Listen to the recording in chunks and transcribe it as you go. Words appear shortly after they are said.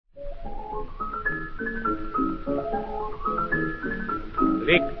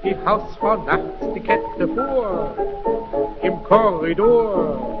legt die Hausfrau nachts die Kette vor. Im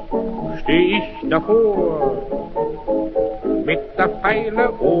Korridor steh ich davor, mit der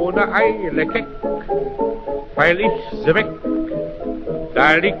Pfeile ohne Eile keck, pfeil ich sie weg,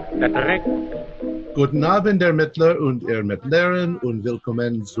 da liegt der Dreck. Guten Abend, Ermittler und Ermittlerin, und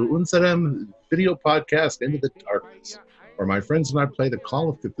willkommen zu unserem video podcast Into the Darkness, where my friends and I play the Call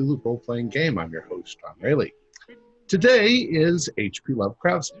of Cthulhu role-playing game. I'm your host, Tom Rayleigh. Today is H.P.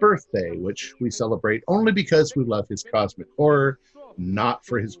 Lovecraft's birthday, which we celebrate only because we love his cosmic horror, not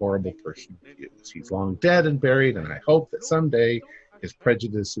for his horrible personal views. He's long dead and buried, and I hope that someday his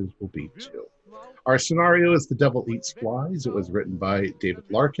prejudices will be too. Our scenario is The Devil Eats Flies. It was written by David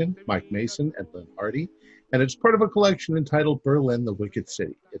Larkin, Mike Mason, and Lynn Hardy, and it's part of a collection entitled Berlin, the Wicked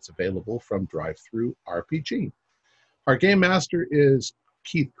City. It's available from Drive-Thru RPG. Our game master is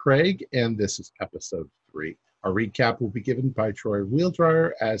Keith Craig, and this is episode 3. Our recap will be given by Troy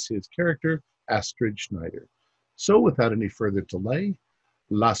Wheeldryer as his character, Astrid Schneider. So without any further delay,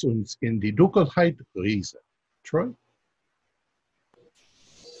 lass uns in die Dunkelheit riesen. Troy?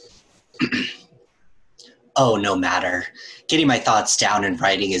 Oh, no matter. Getting my thoughts down in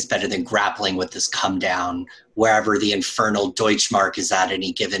writing is better than grappling with this come down, wherever the infernal Deutschmark is at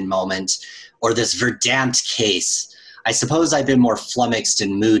any given moment, or this verdammt case. I suppose I've been more flummoxed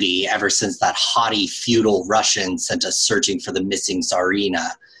and moody ever since that haughty feudal Russian sent us searching for the missing Tsarina.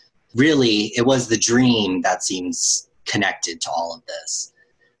 Really, it was the dream that seems connected to all of this.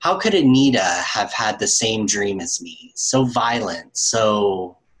 How could Anita have had the same dream as me? So violent,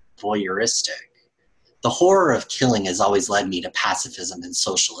 so voyeuristic. The horror of killing has always led me to pacifism and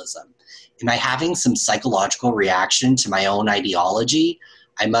socialism. Am I having some psychological reaction to my own ideology?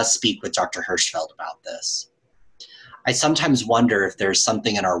 I must speak with Dr. Hirschfeld about this. I sometimes wonder if there's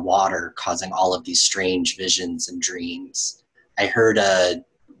something in our water causing all of these strange visions and dreams. I heard a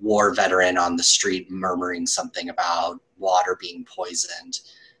war veteran on the street murmuring something about water being poisoned.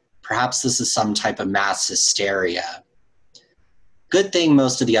 Perhaps this is some type of mass hysteria. Good thing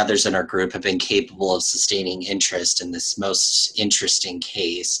most of the others in our group have been capable of sustaining interest in this most interesting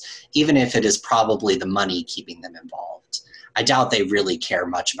case, even if it is probably the money keeping them involved. I doubt they really care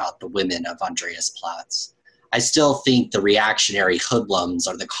much about the women of Andreasplatz. I still think the reactionary hoodlums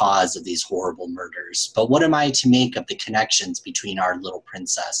are the cause of these horrible murders, but what am I to make of the connections between our little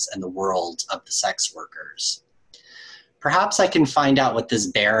princess and the world of the sex workers? Perhaps I can find out what this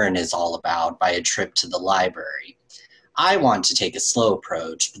Baron is all about by a trip to the library. I want to take a slow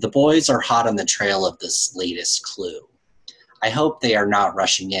approach, but the boys are hot on the trail of this latest clue. I hope they are not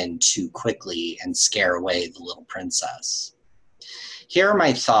rushing in too quickly and scare away the little princess. Here are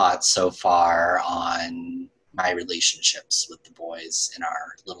my thoughts so far on my relationships with the boys in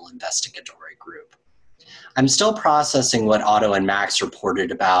our little investigatory group. I'm still processing what Otto and Max reported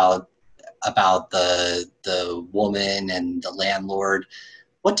about the woman and the landlord.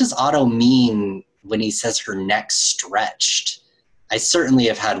 What does Otto mean when he says her neck stretched? I certainly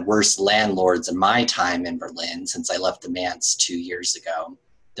have had worse landlords in my time in Berlin since I left the manse 2 years ago.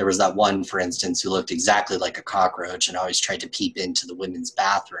 There was that one, for instance, who looked exactly like a cockroach and always tried to peep into the women's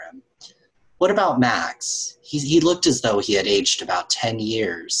bathroom. What about Max? He looked as though he had aged about 10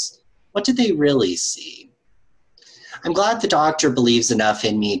 years. What did they really see? I'm glad the doctor believes enough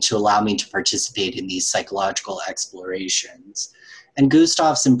in me to allow me to participate in these psychological explorations. And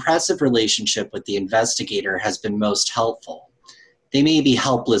Gustav's impressive relationship with the investigator has been most helpful. They may be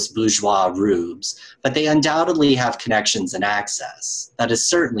helpless bourgeois rubes, but they undoubtedly have connections and access. That is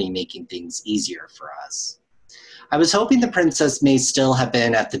certainly making things easier for us. I was hoping the princess may still have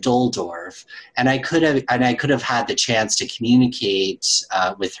been at the Doldorf, and I could have had the chance to communicate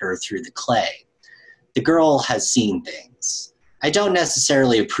with her through the clay. The girl has seen things. I don't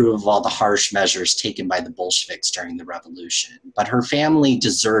necessarily approve of all the harsh measures taken by the Bolsheviks during the revolution, but her family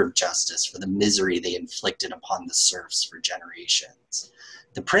deserved justice for the misery they inflicted upon the serfs for generations.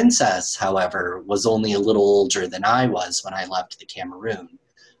 The princess, however, was only a little older than I was when I left the Cameroon.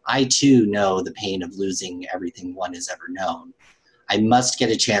 I too know the pain of losing everything one has ever known. I must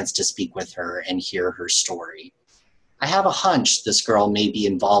get a chance to speak with her and hear her story. I have a hunch this girl may be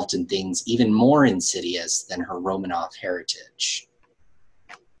involved in things even more insidious than her Romanov heritage.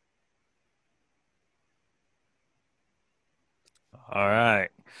 All right.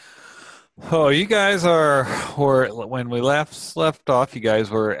 Oh, you guys were when we left off, you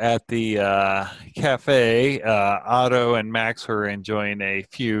guys were at the cafe. Otto and Max were enjoying a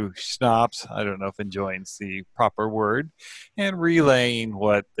few schnapps. I don't know if enjoying's the proper word, and relaying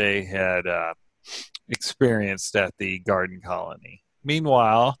what they had experienced at the garden colony.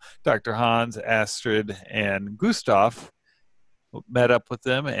 Meanwhile, Dr. Hans, Astrid, and Gustav met up with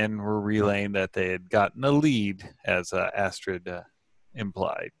them and were relaying that they had gotten a lead, as Astrid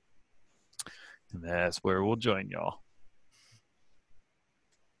implied. And that's where we'll join y'all.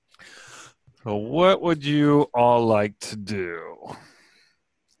 So what would you all like to do?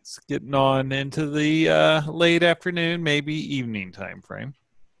 It's getting on into the late afternoon, maybe evening time frame.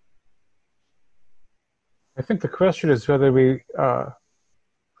 I think the question is whether we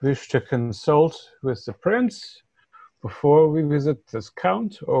wish to consult with the prince before we visit this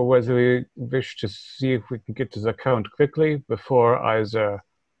count, or whether we wish to see if we can get to the count quickly before either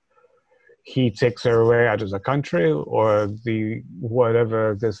he takes her away out of the country or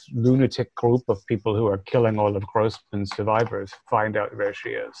whatever this lunatic group of people who are killing all of Grossman's survivors find out where she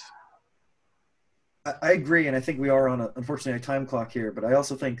is. I agree, and I think we are on, unfortunately, a time clock here, but I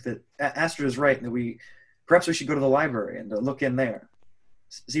also think that Astrid is right, and that perhaps we should go to the library and look in there,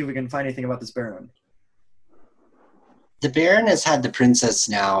 see if we can find anything about this Baron. The Baron has had the princess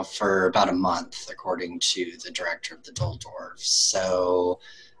now for about a month, according to the director of the Doldorf. So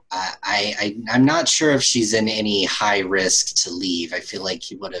I'm not sure if she's in any high risk to leave. I feel like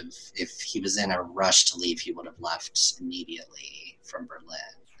he would have, if he was in a rush to leave, he would have left immediately from Berlin.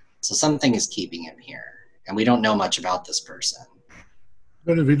 So something is keeping him here, and we don't know much about this person.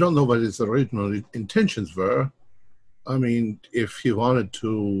 But if we don't know what his original intentions were, I mean, if he wanted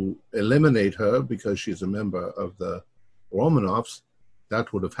to eliminate her because she's a member of the Romanovs,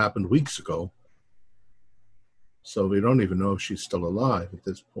 that would have happened weeks ago. So we don't even know if she's still alive at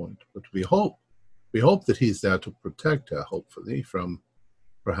this point. But we hope that he's there to protect her, hopefully, from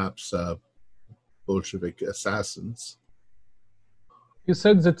perhaps Bolshevik assassins. You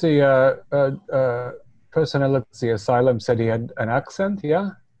said that the personnel at the asylum said he had an accent,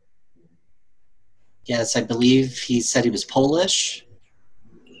 yeah? Yes, I believe he said he was Polish.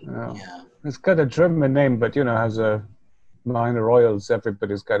 Oh. Yeah. It's got a German name, but, has a minor royals.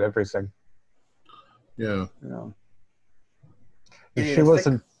 Everybody's got everything. Yeah. If she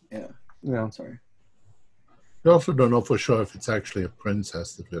wasn't... Sorry. We also don't know for sure if it's actually a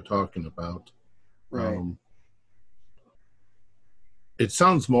princess that we're talking about. Right. It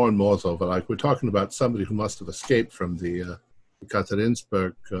sounds more and more so, but like we're talking about somebody who must have escaped from the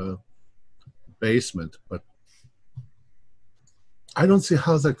Katerinsburg basement, but I don't see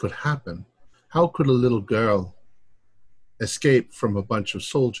how that could happen. How could a little girl escape from a bunch of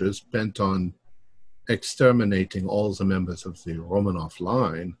soldiers bent on exterminating all the members of the Romanov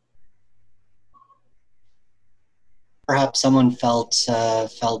line? Perhaps someone felt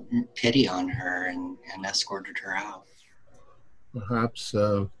pity on her and escorted her out. Perhaps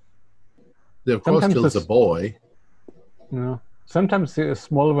they of course kills a boy. Sometimes the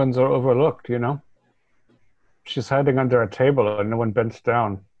small ones are overlooked, She's hiding under a table and no one bends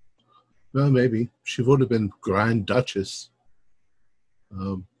down. Well, maybe. She would have been Grand Duchess,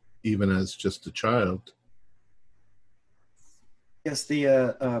 even as just a child. Yes, the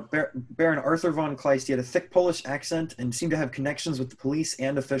Baron Arthur von Kleist, he had a thick Polish accent and seemed to have connections with the police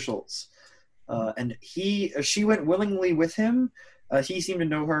and officials. And she went willingly with him. He seemed to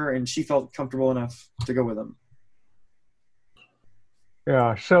know her, and she felt comfortable enough to go with him.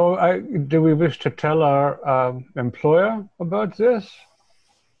 Yeah, so do we wish to tell our employer about this?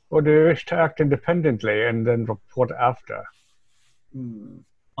 Or do we wish to act independently and then report after?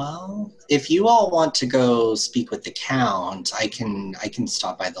 Well, if you all want to go speak with the Count, I can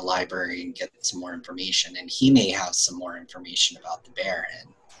stop by the library and get some more information, and he may have some more information about the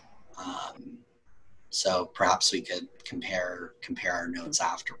Baron. So perhaps we could compare our notes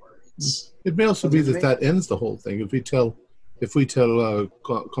afterwards. It may also be that ends the whole thing. If we tell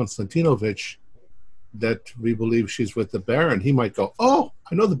Konstantinovich that we believe she's with the Baron, he might go, "Oh,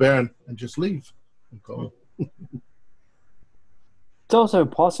 I know the Baron," and just leave. And go. It's also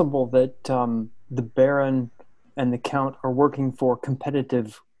possible that the Baron and the Count are working for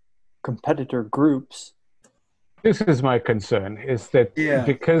competitor groups. This is my concern, is that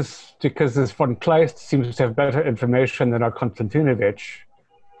because this von Kleist seems to have better information than our Konstantinovich,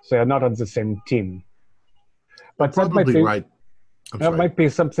 they are not on the same team. But that might be right. That might be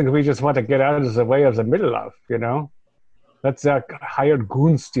something we just want to get out of the way of the middle of, Let's hired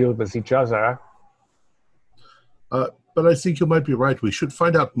goons deal with each other. But I think you might be right. We should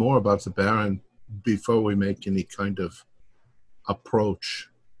find out more about the Baron before we make any kind of approach.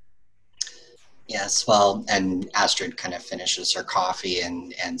 Yes, well, and Astrid kind of finishes her coffee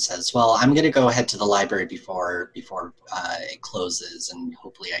and says, "Well, I'm going to go ahead to the library before it closes, and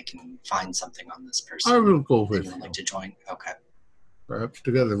hopefully I can find something on this person." I will go with you. Like to join? Okay. Perhaps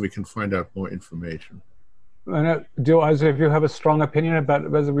together we can find out more information. And, do either of you have a strong opinion about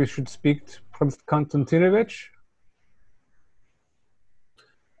whether we should speak to Prince Konstantinovich?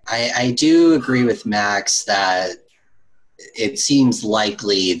 I do agree with Max that it seems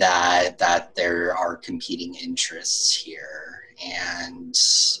likely that there are competing interests here, and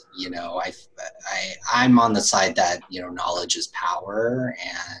I'm on the side that knowledge is power,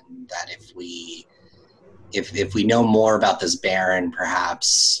 and that if we know more about this Baron,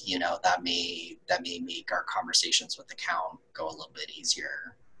 perhaps that may make our conversations with the Count go a little bit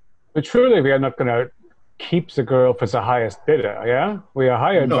easier. But surely we are not going to keep the girl for the highest bidder, yeah? We are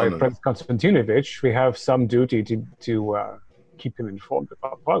hired by Prince Konstantinovich. We have some duty to keep him informed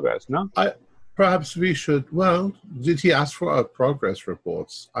about progress, no? Perhaps we should, well, did he ask for our progress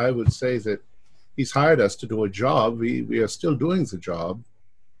reports? I would say that he's hired us to do a job. We are still doing the job.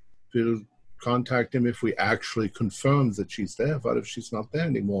 We'll contact him if we actually confirm that she's there, but if she's not there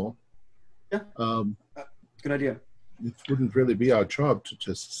anymore. Yeah, good idea. It wouldn't really be our job to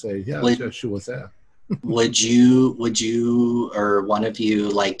just say, she was there. Would you or one of you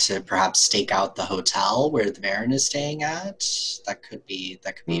like to perhaps stake out the hotel where the Baron is staying at? That could be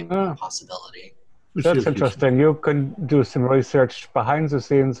a possibility. That's interesting. You can do some research behind the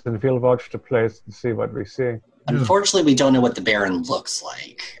scenes and we'll watch the place and see what we see. Unfortunately, we don't know what the Baron looks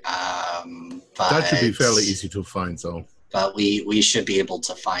like. But that should be fairly easy to find, though. But we should be able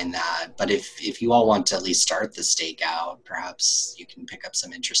to find that. But if you all want to at least start the stakeout, perhaps you can pick up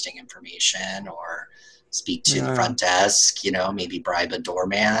some interesting information or speak to the front desk, maybe bribe a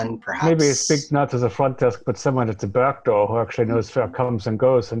doorman, perhaps. Maybe speak not to the front desk, but someone at the back door who actually knows where comes and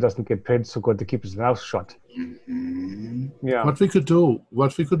goes and doesn't get paid so good to keep his mouth shut. Mm-hmm. Yeah. What we could do,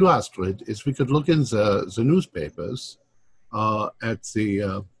 Astrid, is we could look in the newspapers at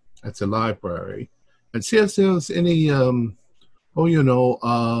the library and see if there's any,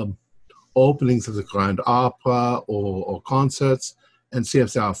 openings of the Grand Opera or concerts, and see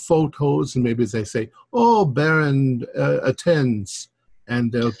if there are photos, and maybe they say, Baron attends, and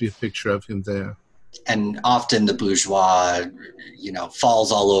there'll be a picture of him there. And often the bourgeois,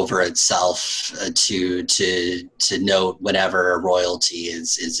 falls all over itself to note whenever a royalty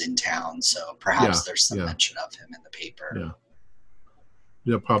is in town. So perhaps there's some mention of him in the paper. Yeah.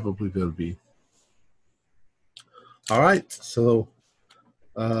 There probably will be. All right. So,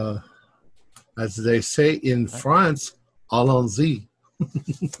 as they say in France, allons-y.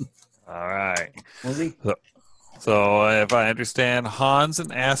 All right. So if I understand, Hans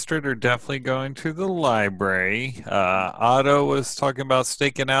and Astrid are definitely going to the library. Otto was talking about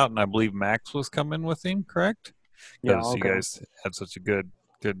staking out, and I believe Max was coming with him, correct? Because you guys had such a good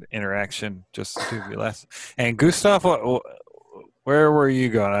interaction just to be last. And Gustav, where were you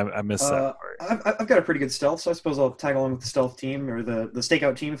going? I missed that part. I've got a pretty good stealth, so I suppose I'll tag along with the stealth team or the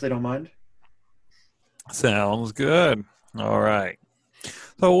stakeout team if they don't mind. Sounds good. All right.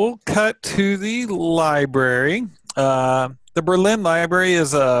 So we'll cut to the library. The Berlin Library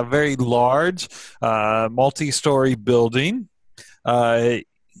is a very large, multi-story building. When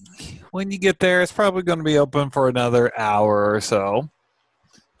you get there, it's probably going to be open for another hour or so.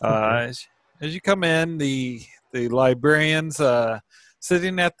 As you come in, the librarian's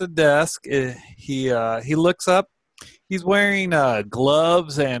sitting at the desk. He looks up. He's wearing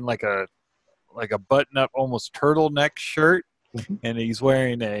gloves and like a button-up, almost turtleneck shirt. Mm-hmm. And he's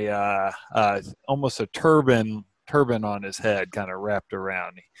wearing almost a turban on his head, kind of wrapped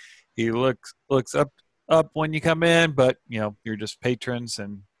around. He looks up when you come in, but you're just patrons,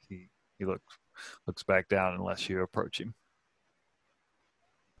 and he looks back down unless you approach him.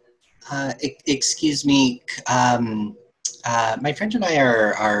 Excuse me, my friend and I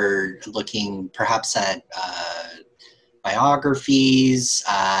are looking perhaps at biographies,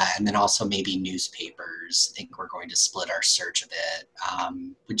 and then also maybe newspapers. I think we're going to split our search a bit.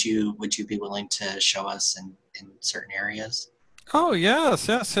 Would you be willing to show us in certain areas? Oh yes.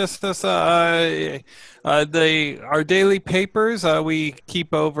 Our daily papers we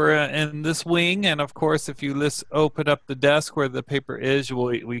keep over in this wing, and of course, if you open up the desk where the paper is,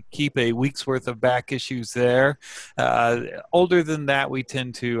 we keep a week's worth of back issues there. Older than that, we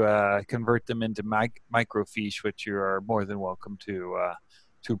tend to convert them into microfiche, which you are more than welcome to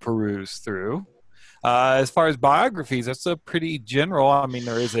peruse through. As far as biographies, that's a pretty general. I mean,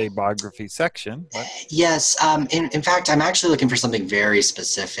 there is a biography section. But... Yes. In fact, I'm actually looking for something very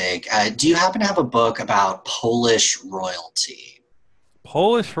specific. Do you happen to have a book about Polish royalty?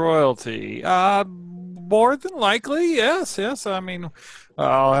 Polish royalty? More than likely, yes. I mean,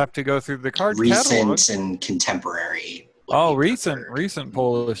 I'll have to go through the card catalog. Recent and contemporary. Recent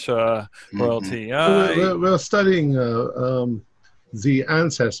Polish royalty. We're studying... the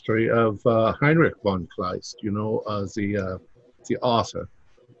ancestry of Heinrich von Kleist, the author.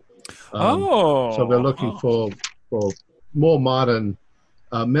 So we're looking for more modern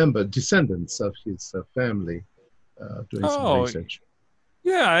descendants of his family, doing some research.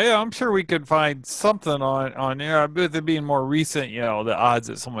 Yeah, I'm sure we could find something on there. With it being more recent, the odds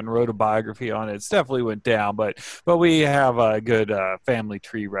that someone wrote a biography on it definitely went down. But we have good family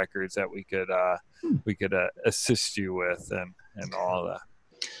tree records that we could assist you with and all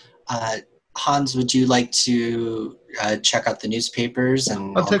that. Hans, would you like to check out the newspapers?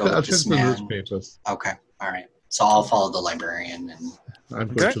 And I'll check go with the newspapers. Okay, all right. So I'll follow the librarian. And I'm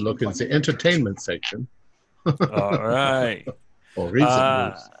going to look in the entertainment section. All right. Or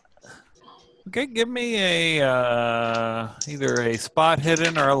recent news. Okay, give me either a spot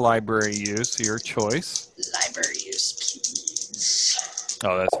hidden or a library use, your choice. Library use, please.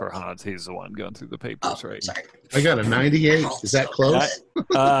 Oh, that's for Hans. He's the one going through the papers, right? Sorry. I got a 98. Is that close?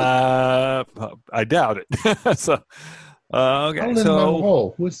 I doubt it. So, okay.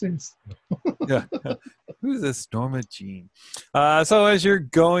 So, who's this? Yeah. Who's this Norma Jean? So as you're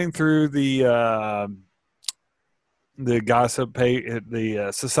going through the gossip, the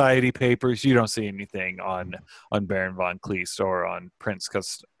society papers, you don't see anything on Baron von Kleist or on Prince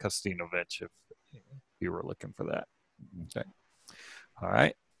Kostinovich if you were looking for that. Okay. All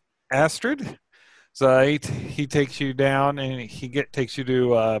right. Astrid. So he takes you down and takes you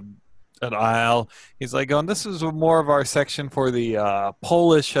to an aisle. He's like, this is more of our section for the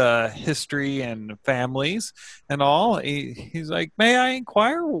Polish history and families and all. He's like, may I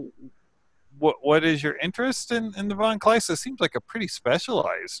inquire? What is your interest in the von Kleist? It seems like a pretty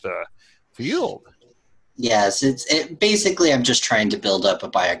specialized field. Yes, basically I'm just trying to build up a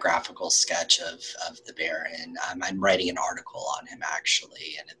biographical sketch of the Baron. I'm writing an article on him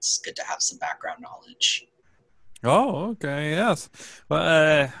actually, and it's good to have some background knowledge. Oh, okay, yes.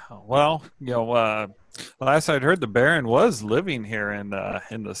 Well, last I'd heard, the Baron was living here in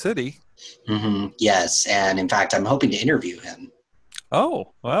the city. Mm-hmm. Yes, and in fact, I'm hoping to interview him.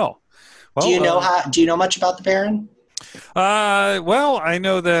 Oh, well. Do you know much about the Baron? Well, I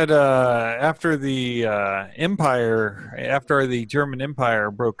know that after the German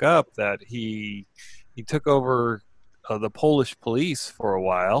Empire broke up, that he took over the Polish police for a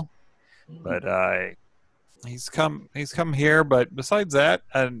while, but he's come here. But besides that,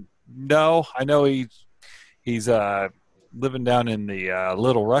 no, I know he's living down in the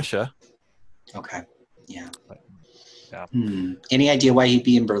Little Russia. Okay, yeah. Yeah. Any idea why he'd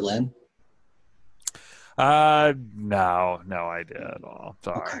be in Berlin? No idea at all.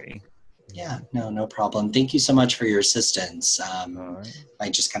 Sorry. Okay. Yeah, no problem. Thank you so much for your assistance. Right. If I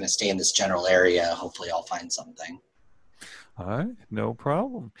just kind of stay in this general area, hopefully I'll find something. All right, no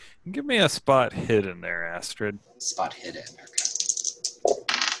problem. Give me a spot hidden there, Astrid. Spot hidden. Okay.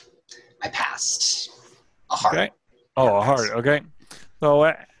 I passed. A heart. Okay. Oh, a heart. Okay.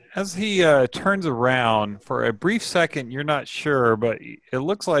 So as he turns around for a brief second, you're not sure, but it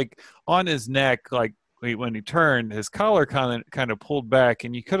looks like on his neck, like when he turned, his collar kind of pulled back,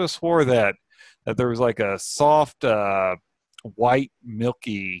 and you could have swore that there was like a soft, white,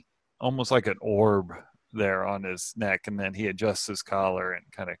 milky, almost like an orb there on his neck, and then he adjusts his collar and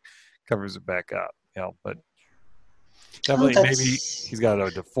kind of covers it back up. But definitely maybe he's got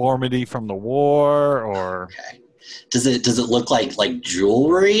a deformity from the war, or. Okay. Does it look like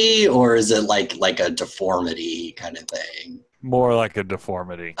jewelry, or is it like a deformity kind of thing? More like a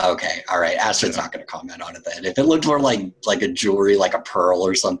deformity. Okay, all right. Astrid's not going to comment on it then. If it looked more like a jewelry, like a pearl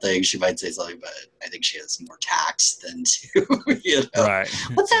or something, she might say something. But I think she has more tact than to, Right.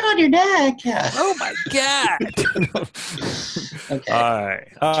 What's that on your neck? Yeah. Oh my God. Okay.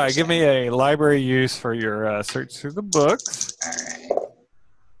 All right. Give me a library use for your search through the books. All right.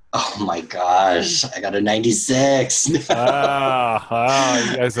 Oh my gosh, I got a 96. Wow,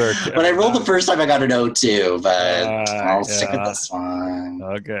 you guys are. When I rolled the first time, I got an 02, but I'll stick with this one.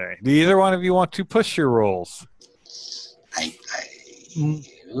 Okay. Do either one of you want to push your rolls?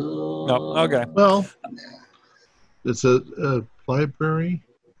 No. Okay. Well, it's a library.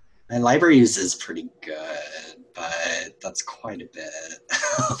 My library use is pretty good, but that's quite a bit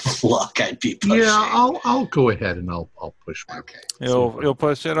of luck I'd be pushing. Yeah, I'll go ahead and I'll push one. Okay. You'll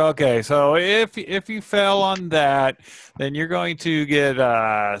push it. Okay. So if you fail on that, then you're going to get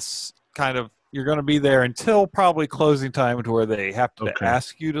you're going to be there until probably closing time, to where they have to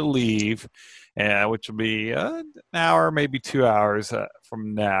ask you to leave, which will be an hour, maybe 2 hours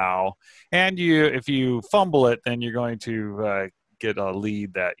from now. And if you fumble it, then you're going to get a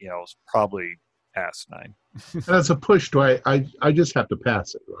lead that is probably asinine. And as a push, I just have to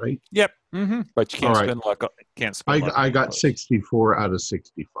pass it, right? Yep. But you can't All right. spend luck. Can't spend luck. I on got push. 64 out of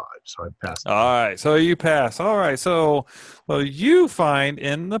 65, so I passed. All right, so you pass. All right, so well, you find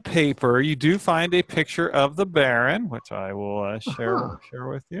in the paper, you do find a picture of the Baron, which I will share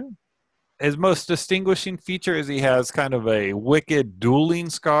with you. His most distinguishing feature is he has kind of a wicked dueling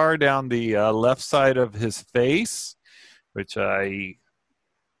scar down the left side of his face, which it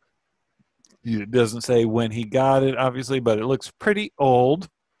doesn't say when he got it, obviously, but it looks pretty old.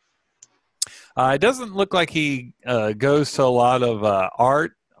 It doesn't look like he goes to a lot of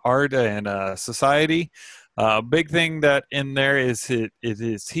art and society. Big thing that in there is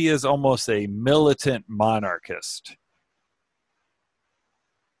he is almost a militant monarchist.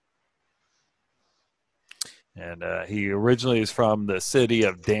 And he originally is from the city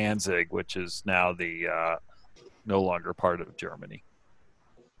of Danzig, which is now no longer part of Germany.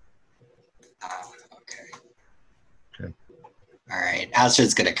 Okay. All right.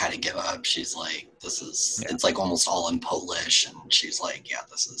 Astrid's gonna kind of give up. She's like, it's like almost all in Polish, and she's like, yeah,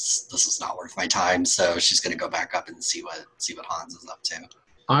 this is not worth my time. So she's gonna go back up and see what Hans is up to.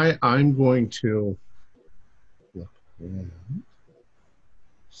 I'm going to look around,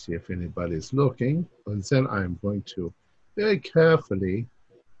 see if anybody's looking, and then I'm going to very carefully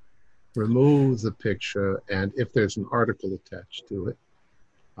remove the picture, and if there's an article attached to it,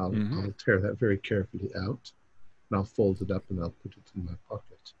 I'll tear that very carefully out, and I'll fold it up and I'll put it in my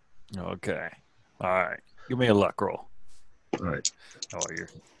pocket. Okay. All right. Give me a luck roll. All right. How are you?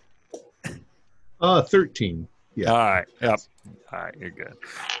 13. Yeah. All right. Yep. All right. You're good.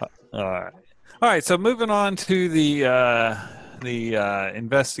 All right. All right. So moving on to the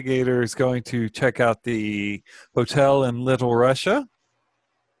investigator is going to check out the hotel in Little Russia.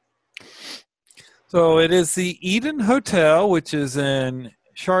 So it is the Eden Hotel, which is in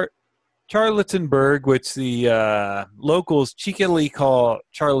Charlottenburg, which the locals cheekily call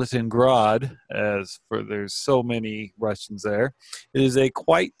Charlottengrad, there's so many Russians there. It is a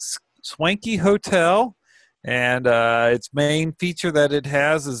quite swanky hotel, and its main feature that it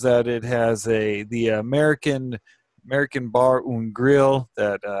has is that it has the American bar and grill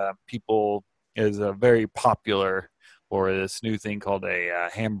that is very popular for this new thing called a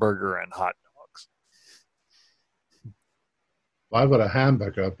hamburger and hot dogs. Why would a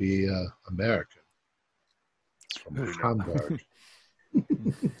hamburger be American? It's from Hamburg.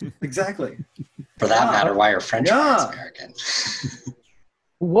 Exactly. For that matter, why are French fries American?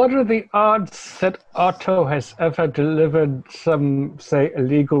 What are the odds that Otto has ever delivered some, say,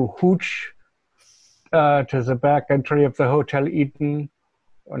 illegal hooch to the back entry of the Hotel Eden,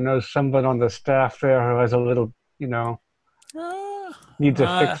 or knows someone on the staff there who has a little, needs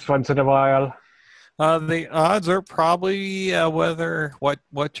a fix once in a while? The odds are probably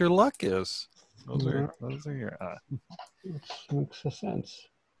what your luck is. Those are your odds. Makes sense.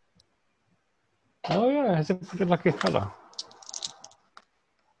 Oh yeah, he's a pretty lucky fellow.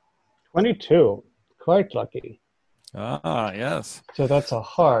 22, quite lucky. Ah, yes. So that's a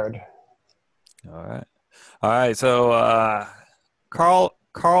hard. All right. So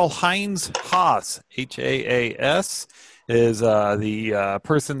Karl Heinz Haas, Haas, is the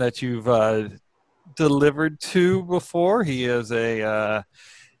person that you've delivered to before. He is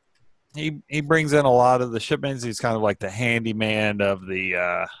he brings in a lot of the shipments. He's kind of like the handyman of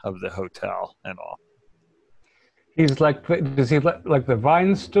the hotel and all. He's like, does he like the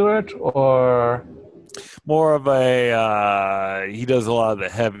vine steward, or more of a he does a lot of the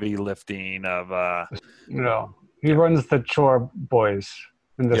heavy lifting of he runs the chore boys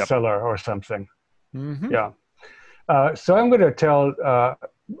in the cellar or something. Mm-hmm. Yeah. So I'm going to tell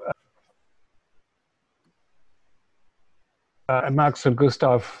Max and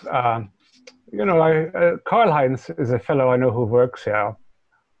Gustav, Karl Heinz is a fellow I know who works here,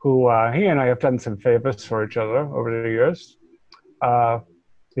 who he and I have done some favors for each other over the years.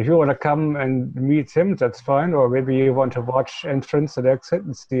 If you want to come and meet him, that's fine. Or maybe you want to watch entrance and exit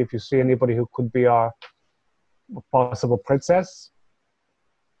and see if you see anybody who could be our possible princess.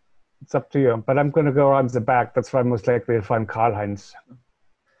 It's up to you. But I'm going to go around the back. That's why I'm most likely to find Karl Heinz.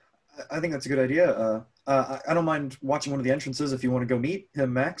 I think that's a good idea. I don't mind watching one of the entrances if you want to go meet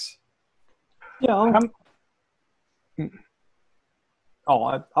him, Max. Yeah.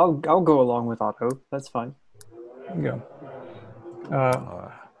 I'll go along with Otto. That's fine. Yeah.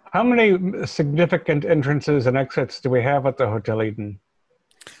 How many significant entrances and exits do we have at the Hotel Eden?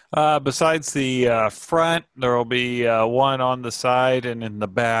 Besides the front, there will be one on the side, and in the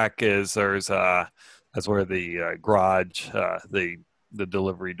back that's where the garage, the the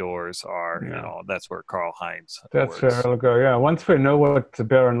delivery doors are. That's where Karl Heinz That's works. where I'll go. Yeah, once we know what the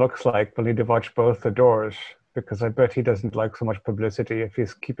Baron looks like, we'll need to watch both the doors because I bet he doesn't like so much publicity if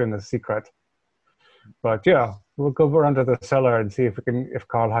he's keeping a secret. But yeah, we'll go over under the cellar and see if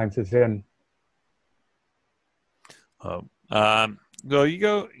Karl Heinz is in. You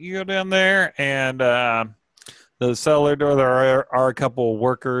go down there, and the cellar door. There are a couple of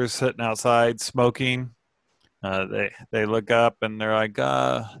workers sitting outside smoking. They look up and they're like,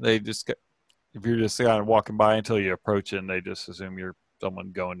 if you're just kind of walking by until you approach it, and they just assume you're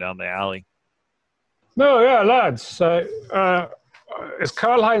someone going down the alley. No, yeah, lads. Is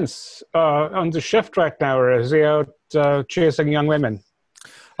Karl Heinz on the shift right now, or is he out chasing young women?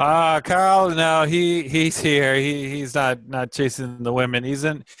 Karl, no, he's here. He's not chasing the women. He's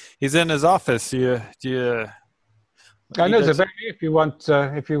in his office. I know the very if you want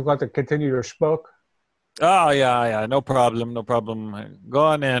to continue your smoke. Oh yeah, no problem. Go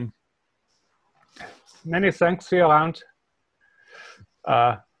on in. Many thanks. See you around.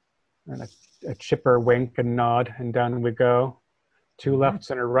 And a chipper wink and nod, and down we go. Two lefts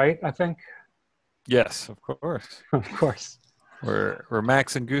and a right, I think. Yes, of course. Of course. Were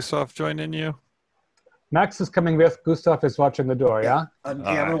Max and Gustav joining you? Max is coming with. Gustav is watching the door, yeah? I'm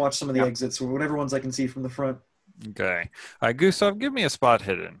going to watch some of the exits, or whatever ones I can see from the front. Okay. All right, Gustav, give me a spot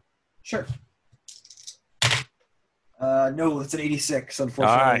hidden. Sure. No, it's an 86,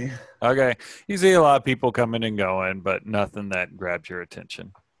 unfortunately. All right. Okay. You see a lot of people coming and going, but nothing that grabs your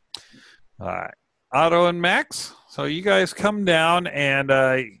attention. All right. Otto and Max, so you guys come down, and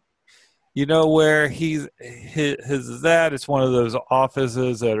you know where his is at. It's one of those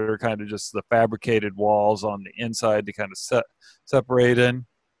offices that are kind of just the fabricated walls on the inside to kind of separate in.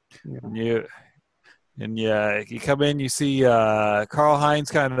 Yeah. You come in, you see Karl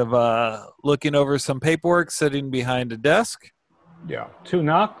Heinz kind of looking over some paperwork, sitting behind a desk. Yeah, 2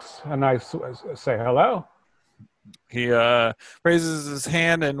 knocks, and I say hello. He raises his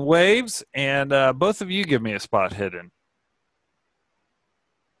hand and waves, and both of you give me a spot hidden.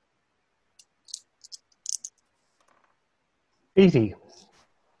 80.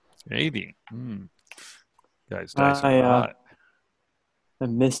 80. Guys, dice are hot. I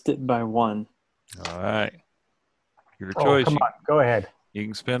missed it by 1. All right. Your choice. Come on, go ahead. You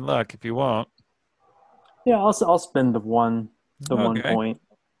can spend luck if you want. Yeah, I'll spend the 1 point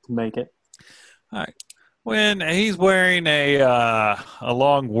to make it. All right. When he's wearing a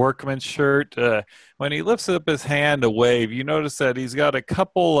long workman's shirt, when he lifts up his hand to wave, you notice that he's got a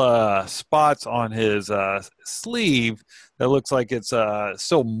couple spots on his sleeve that looks like it's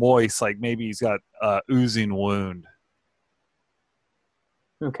so moist, like maybe he's got oozing wound.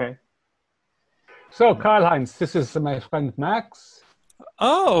 Okay. So, Karl Heinz, this is my friend Max.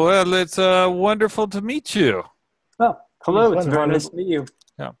 Oh, well, it's wonderful to meet you. Oh, hello. It's very nice to meet you.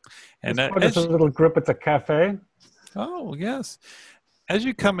 Yeah. And there's a little group at the cafe. Oh, yes. As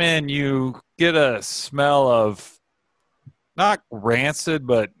you come in, you get a smell of not rancid,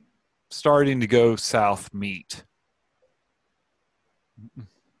 but starting to go south meat.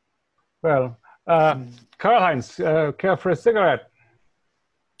 Well, Karl Heinz, care for a cigarette?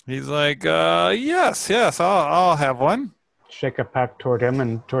 He's like, yes, I'll have one. Shake a pack toward him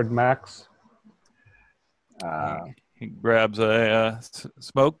and toward Max. He grabs a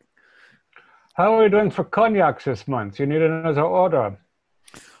smoke. How are we doing for cognacs this month? You need another order.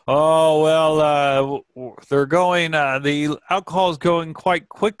 Oh, well, they're going, the alcohol's going quite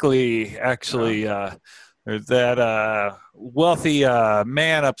quickly, actually. There's that wealthy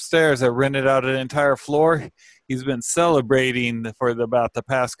man upstairs that rented out an entire floor. He's been celebrating for about the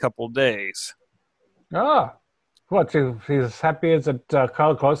past couple days. Ah, what, he's happy as that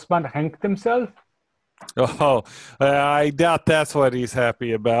Karl Grossman hanged himself? Oh, I doubt that's what he's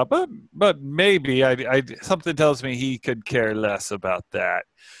happy about, but maybe something tells me he could care less about that.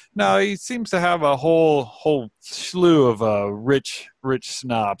 No, he seems to have a whole slew of rich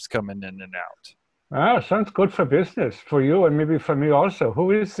snobs coming in and out. Ah, sounds good for business for you and maybe for me also.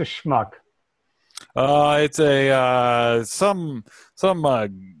 Who is the schmuck? It's a some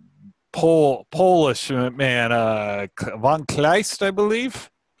Polish man, von Kleist, I believe.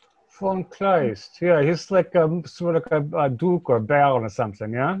 Von Kleist, yeah, he's like sort of like a duke or baron or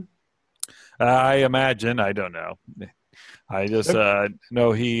something, yeah. I imagine. I don't know. I just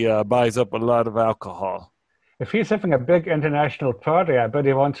know he buys up a lot of alcohol. If he's having a big international party, I bet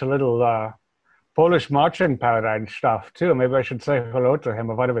he wants a little Polish marching powder and stuff too. Maybe I should say hello to him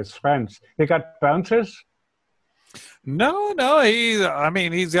or one of his friends. He got bouncers? No. He's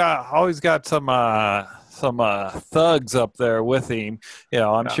always got some thugs up there with him. You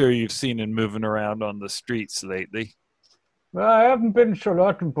know, I'm sure you've seen him moving around on the streets lately. Well, I haven't been in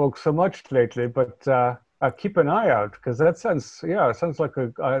Charlottenburg so much lately, but I'll keep an eye out because that sounds like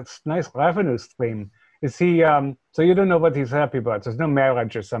a nice revenue stream. Is he, so you don't know what he's happy about? There's no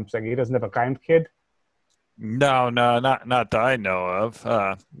marriage or something. He doesn't have a grandkid? No, not that I know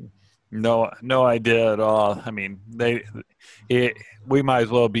of. No idea at all. I mean, we might as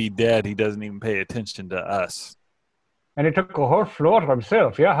well be dead. He doesn't even pay attention to us. And he took a whole floor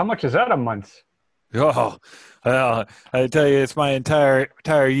himself. Yeah, how much is that a month? Oh, well, I tell you, it's my entire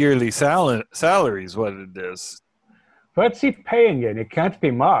yearly salary is what it is. What's he paying in? It can't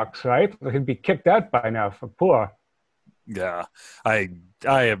be Marx, right? He'd be kicked out by now for poor. Yeah, I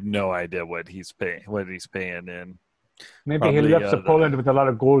have no idea what he's paying in. Maybe he Probably, left to Poland with a lot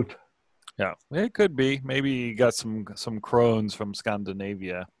of gold. Yeah, it could be. Maybe he got some crones from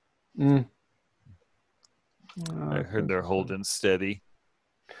Scandinavia. Mm. I heard they're holding steady.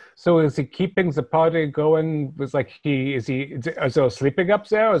 So is he keeping the party going? Is there sleeping up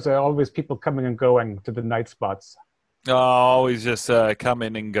there? Or is there always people coming and going to the night spots? Always just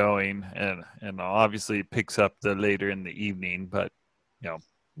coming and going, and obviously it picks up the later in the evening. But and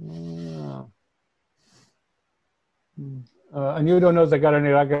you don't know if they got any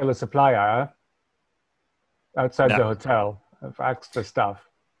regular supply, outside No. the hotel of extra stuff.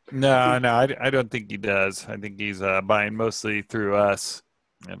 No, I don't think he does. I think he's buying mostly through us.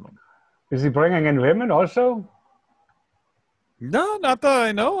 Is he bringing in women also? No, not that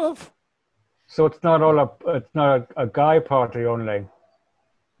I know of. So it's not a guy party only.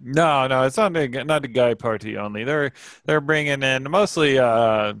 No, it's not a guy party only. They're bringing in mostly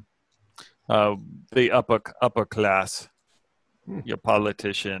the upper class, your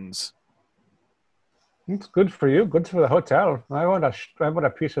politicians. It's good for you. Good for the hotel. I want a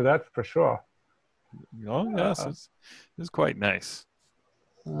piece of that for sure. Oh yes, it's quite nice.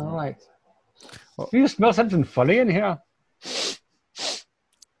 All right. Do you smell something funny in here?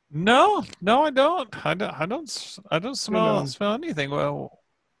 No, I don't. I don't smell anything. Well,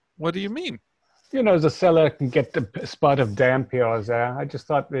 what do you mean? You know, the cellar can get a spot of damp here or there. I just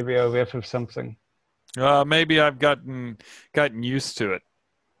thought maybe I whiff of something. Maybe I've gotten used to it.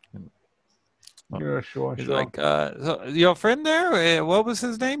 Yeah, sure. Like, so your friend there, what was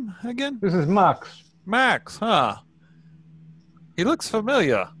his name again? This is Max. Max, huh? He looks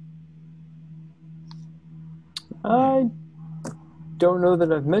familiar. I don't know that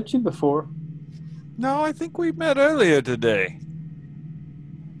I've met you before. No, I think we met earlier today.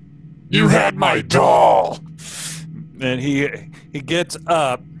 You had my doll. And he gets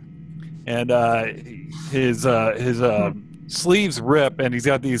up, and his sleeves rip, and he's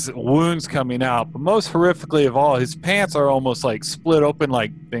got these wounds coming out. But most horrifically of all, his pants are almost like split open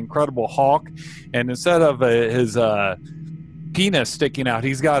like the Incredible Hulk. And instead of his penis sticking out,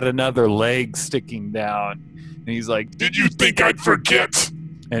 he's got another leg sticking down. And he's like, Did you think I'd forget?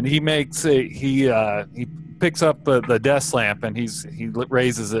 and he makes he picks up the desk lamp, and he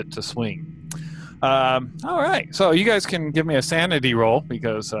raises it to swing. All right, so you guys can give me a sanity roll,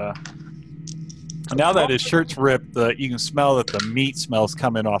 because now that his shirt's ripped, you can smell that the meat smells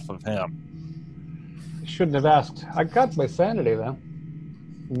coming off of him. I shouldn't have asked. I got my sanity though.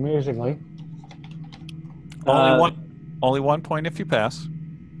 Amazingly. Only 1 point if you pass.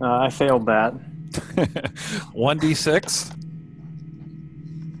 I failed that. 1d6.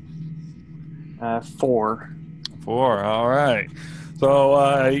 4. 4. All right.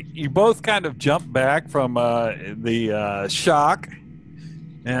 So you both kind of jump back from the shock,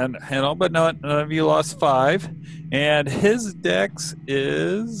 and all but none of you lost 5. And his dex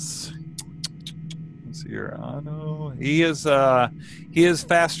is, let's see here, Otto. He is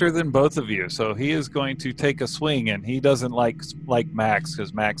faster than both of you, so he is going to take a swing, and he doesn't like Max,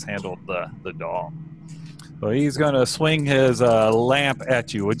 because Max handled the doll. So he's going to swing his lamp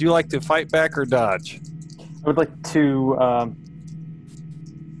at you. Would you like to fight back or dodge? I would like to.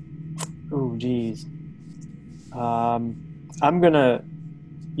 Oh, geez. I'm gonna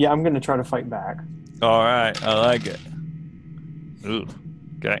try to fight back. All right, I like it. Ooh,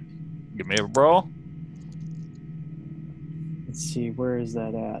 okay. Give me a roll. Let's see, where is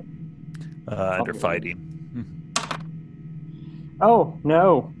that at? Under fighting. Oh,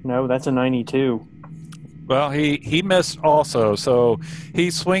 no, that's a 92. Well, he missed also, so he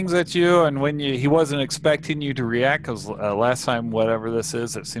swings at you, and when he wasn't expecting you to react, because last time, whatever this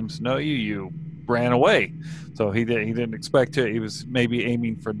is that seems to know you ran away. So he didn't expect it. He was maybe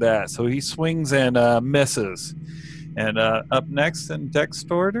aiming for that. So he swings and misses. And up next in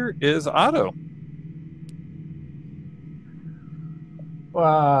text order is Otto.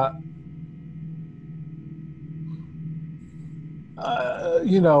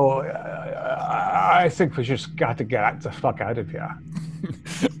 I think we just got to get the fuck out of here.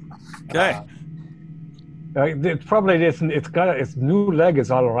 Okay. It probably isn't. Its new leg is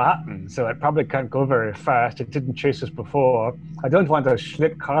all rotten, so it probably can't go very fast. It didn't chase us before. I don't want to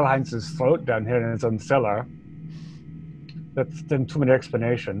slit Karl-Heinz's throat down here in his own cellar. That's then too many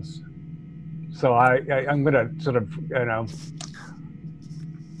explanations. So I'm gonna sort of, and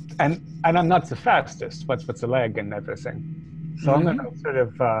I'm not the fastest. What's the leg and everything. So I'm gonna sort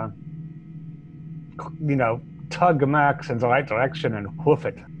of, tug Max in the right direction and hoof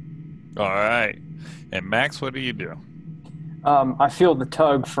it. All right. And Max, what do you do? I feel the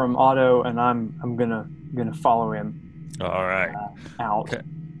tug from Otto, and I'm gonna follow him. All right. Out.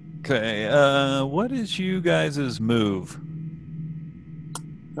 Okay. What is you guys' move?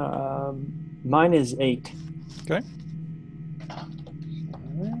 Mine is 8. Okay.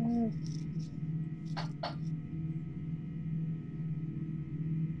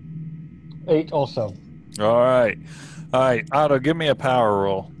 Eight also. All right. Otto, give me a power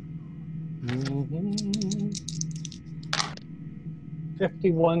roll.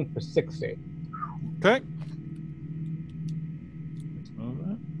 51 for 60. Okay.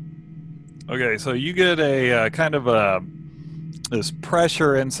 Okay, so you get a kind of this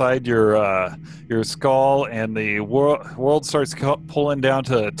pressure inside your skull, and the world starts pulling down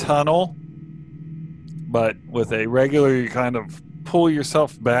to a tunnel. But with a regular, you kind of pull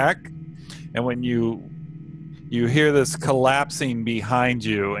yourself back, and when you hear this collapsing behind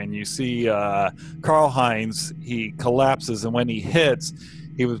you, and you see Karl-Heinz, he collapses, and when he hits,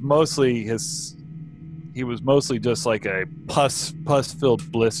 he was mostly just like a pus-filled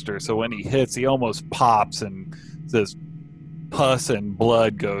blister. So when he hits, he almost pops, and this pus and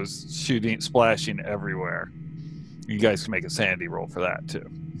blood goes splashing everywhere. You guys can make a sanity roll for that too.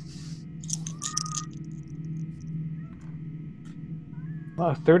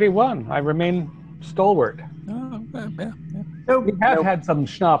 31. I remain stalwart. Oh, yeah. We have had some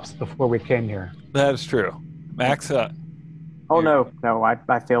schnapps before we came here. That is true. Max, Oh no, I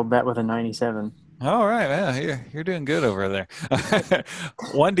failed that with a 97. all right, yeah, you're doing good over there.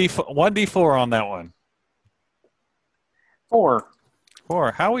 1d4 on that one. 4.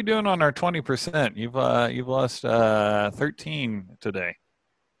 How are we doing on our 20%? You've lost 13 today.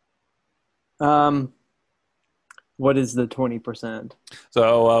 What is the 20%?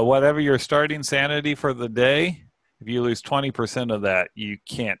 So whatever your starting sanity for the day, if you lose 20% of that, you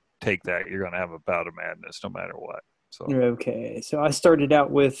can't take that. You're going to have a bout of madness no matter what. So Okay, so I started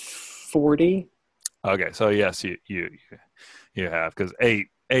out with 40. Okay, so yes, you have, because eight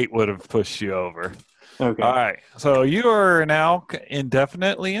would have pushed you over. Okay. All right, so you are now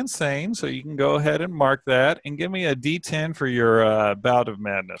indefinitely insane, so you can go ahead and mark that, and give me a D10 for your bout of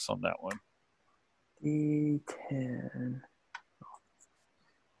madness on that one. D10.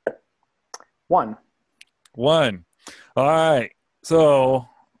 1. All right, so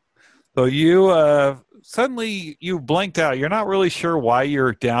you suddenly you blanked out. You're not really sure why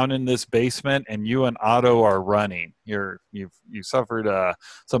you're down in this basement, and you and Otto are running. You suffered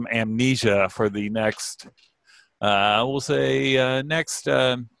some amnesia for the next, we'll say next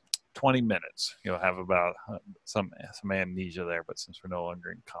 20 minutes. You'll have about some amnesia there, but since we're no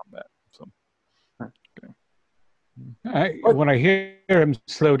longer in combat, so. Okay. When I hear him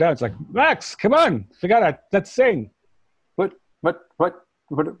slow down, it's like, Max, come on, let's sing. What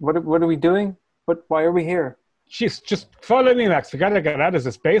are we doing? Why are we here? Just follow me, Max. We gotta get out of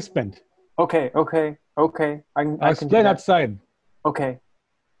this basement. Okay. I'll explain outside. Okay.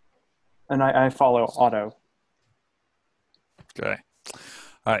 And I follow Otto. Okay.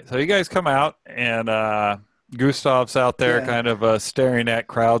 All right. So you guys come out, and Gustav's out there kind of staring at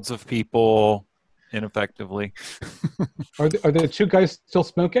crowds of people ineffectively. Are the two guys still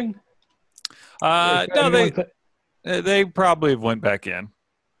smoking? No, they probably went back in.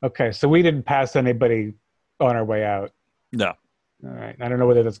 Okay, so we didn't pass anybody on our way out. No. All right. I don't know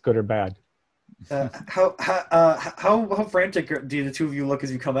whether that's good or bad. How frantic do the two of you look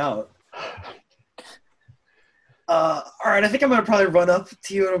as you come out? All right, I think I'm gonna probably run up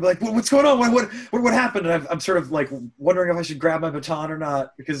to you and I'll be like, "What's going on? What happened?" And I'm sort of like wondering if I should grab my baton or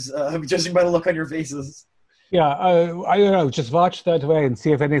not, because I'm judging by the look on your faces. Yeah, I don't know. Just watch that way and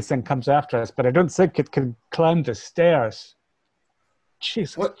see if anything comes after us. But I don't think it can climb the stairs.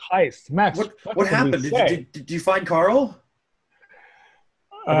 Jesus Christ, Max! What happened? Did you find Carl?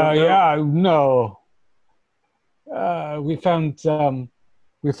 No. We found the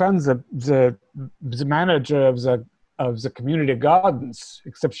manager of the community gardens,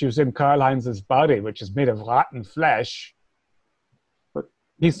 except she was in Karl-Heinz's body, which is made of rotten flesh. But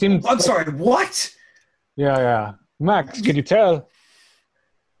he seemed. I'm sorry. What? Yeah. Max, can you tell?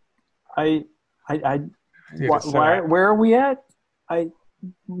 I Yes, where are we at?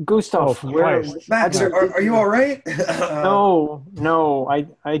 Gustav, Oh, where? Christ. Max, are you all right? No,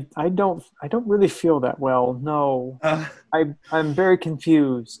 I don't really feel that well. No, I'm very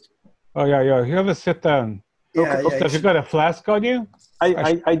confused. Oh, yeah. You have to sit down. Yeah, Okay, yeah. Have you got a flask on you?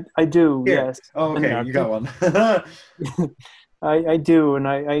 I do. Here. Yes. Oh, okay. And- You got one. I do, and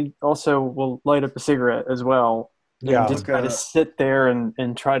I also will light up a cigarette as well. Yeah. And just try to sit there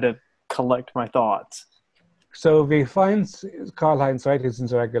and try to collect my thoughts. So we find Karl-Heinz, right? He's in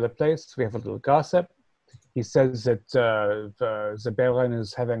the regular place. We have a little gossip. He says that the Baron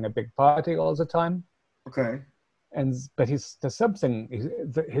is having a big party all the time. Okay. But there's something,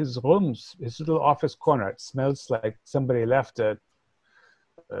 his rooms, his little office corner, it smells like somebody left a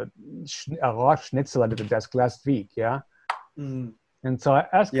raw schnitzel under the desk last week, yeah? Mm. And so I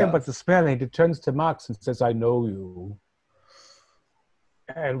asked him Yeah. about the smell, and he turns to Max and says, I know you.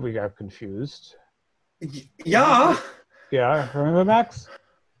 And we are confused. Yeah. Yeah, remember Max?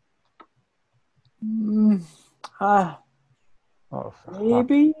 Oh, fuck.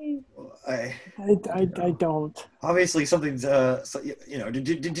 Maybe I I don't. obviously something's did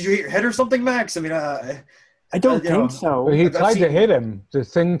you hit your head or something, Max? I mean, I don't think so. Well, he I've tried to seen- hit him. The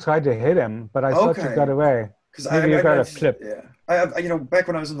thing tried to hit him, but I thought you Okay. got away. because Maybe you got a clip. Yeah, back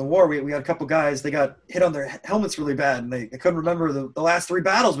when I was in the war, we had a couple guys. They got hit on their helmets really bad, and I couldn't remember the last 3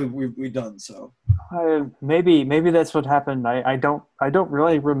 battles we've done. So Maybe that's what happened. I don't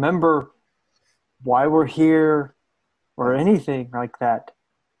really remember why we're here or anything like that.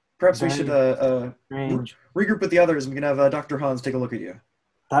 perhaps we Very should Strange. regroup with the others, and we can have Dr. Hans take a look at you.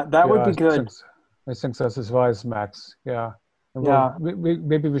 That would be good. I think that's his wise, Max. Yeah. And Yeah.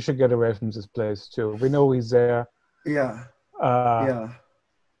 maybe we should get away from this place too. We know he's there. Yeah, Yeah.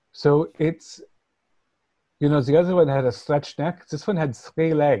 So it's, the other one had a stretched neck. This one had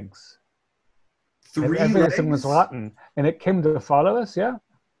 3 legs. 3 And legs. everything was rotten. And it came to follow us, yeah?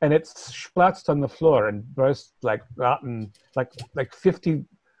 And it splattered on the floor and burst like rotten, like 50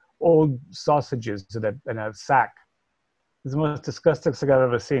 old sausages in a sack. It's the most disgusting thing I've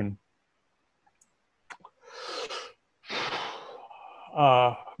ever seen.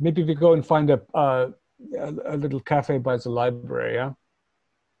 Maybe we go and find a little cafe by the library, yeah?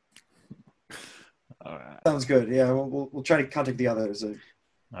 All right. Sounds good. Yeah, we'll try to contact the others. All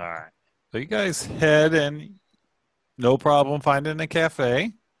right. So you guys head and no problem finding a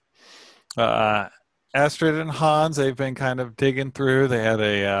cafe. Astrid and Hans, they've been kind of digging through. They had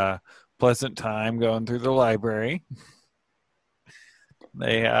a pleasant time going through the library.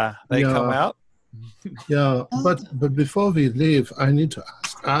 They come out. Yeah, but before we leave, I need to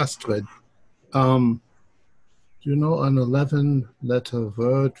ask Astrid, do you know an 11-letter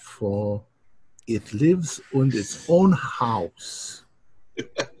word for it lives in its own house?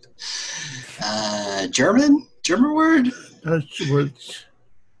 German word? Well,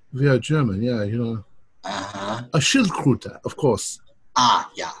 we are German, yeah, Uh-huh. A Schildkröte, of course.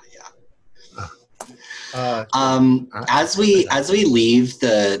 Yeah. As As we leave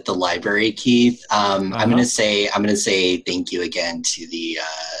the library, Keith, I'm gonna say thank you again to the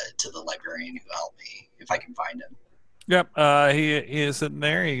librarian who helped me, if I can find him. Yep. He is sitting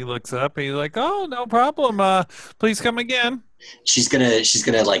there. He looks up. He's like, "Oh, no problem. Please come again." She's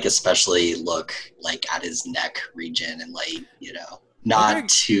gonna like especially look like at his neck region and like not Okay.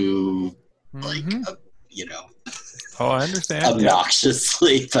 too like Mhm. Oh, I understand.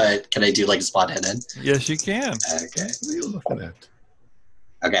 obnoxiously, but can I do like spot hidden? Yes, you can. Okay. What are you looking at?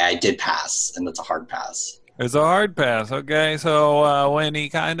 Okay, I did pass, and that's a hard pass. It's a hard pass. Okay, so when he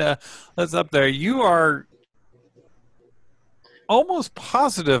kind of lets up there, you are almost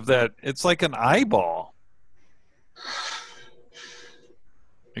positive that it's like an eyeball.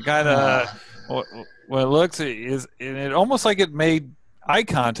 It kind of when it looks is it almost like it made eye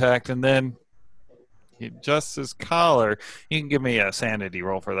contact, and then he adjusts his collar. You can give me a sanity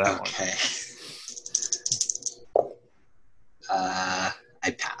roll for that Okay.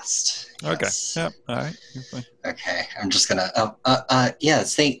 I passed. one. Okay. Yes. Yep. All right. You're fine. Okay. I'm just gonna.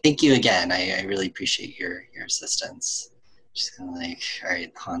 Yes. Thank you again. I really appreciate your assistance. Just kind of like, all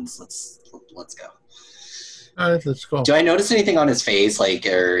right, Hans, let's go. All right, let's go. Do I notice anything on his face, like,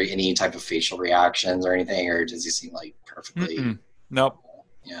 or any type of facial reactions or anything, or does he seem like perfectly? Mm-mm. Nope.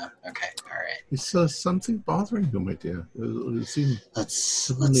 Yeah. Okay. All right. Is something bothering you, my dear? You seem Let's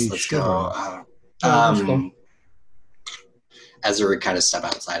really go. let's go. As we kind of step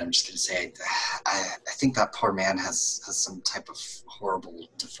outside, I'm just going to say, I think that poor man has some type of horrible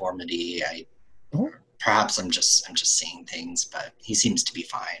deformity. Perhaps I'm just seeing things, but he seems to be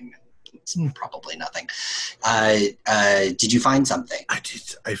fine. it's probably nothing. Did you find something? I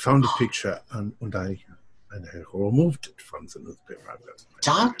did. I found a picture and I removed it from the newspaper.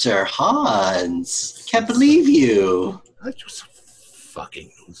 Dr. Hans, can't believe you. I just a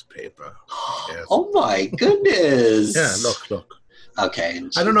fucking newspaper. Yes. Oh my goodness. Yeah, look. Okay.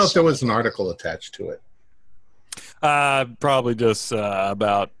 I don't know if there was an article attached to it. Probably just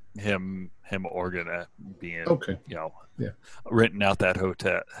about him being, renting out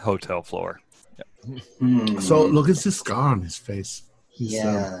that hotel floor. Yeah. So look at this scar on his face.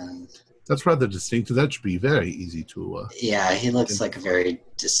 Yeah. That's rather distinctive. That should be very easy to... yeah, he looks like a very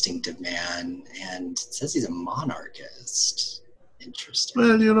distinctive man, and it says he's a monarchist. Interesting.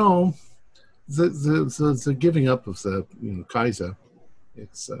 Well, the giving up of the Kaiser,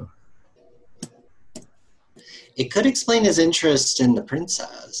 it's... It could explain his interest in the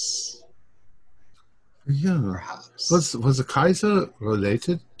princess. Yeah. Perhaps. Was the Kaiser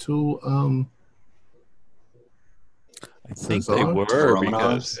related to... I think they were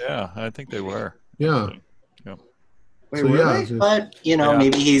because I think they were. Yeah. Yeah. Wait, were they? But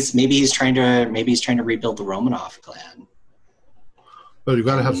maybe he's trying to rebuild the Romanov clan. Well, you've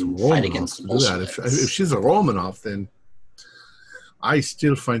got to have some Romanovs against to do that. If she's a Romanov, then I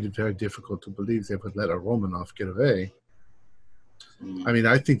still find it very difficult to believe they would let a Romanov get away. I mean,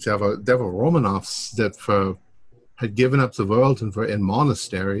 I think there were Romanovs that had given up the world and were in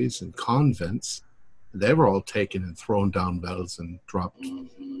monasteries and convents. They were all taken and thrown down bells and dropped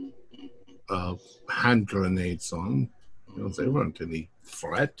hand grenades on. They weren't any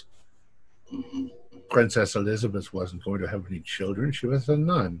threat. Princess Elizabeth wasn't going to have any children. She was a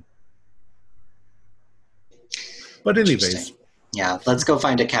nun. But anyways. Yeah, let's go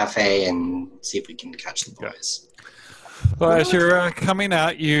find a cafe and see if we can catch the boys. Well, as you're coming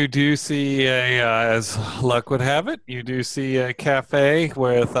out, you do see as luck would have it, you do see a cafe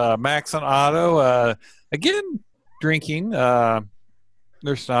with Max and Otto, again, drinking their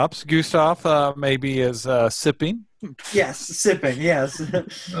schnapps. Gustav maybe is sipping. Yes, sipping, yes.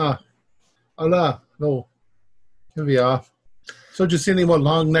 Hola, no. Here we are. So did you see any more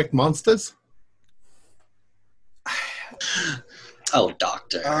long-necked monsters? Oh,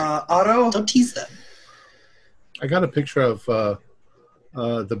 Doctor. Otto? Don't tease them. I got a picture of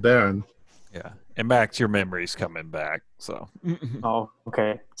the Baron. Yeah, and Max, your memory's coming back. So. Oh,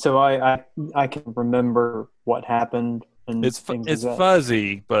 okay. So I can remember what happened, and it's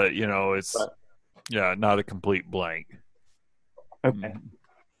fuzzy, but it's not a complete blank. Okay.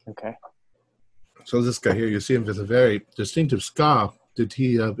 Okay. So this guy here, you see him with a very distinctive scar. Did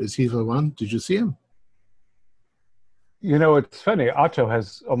he? Is he the one? Did you see him? It's funny. Otto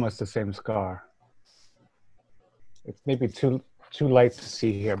has almost the same scar. It's maybe too light to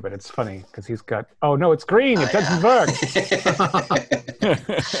see here, but it's funny because he's got. Oh no, it's green. It doesn't work.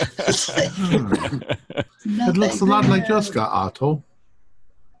 It looks a lot like your scar, Otto.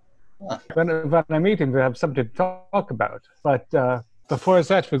 When I meet him, we have something to talk about. But before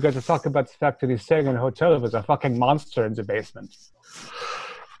that, we've got to talk about the fact that he's staying in a hotel with a fucking monster in the basement.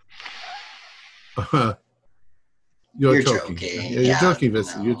 You're joking. You're joking,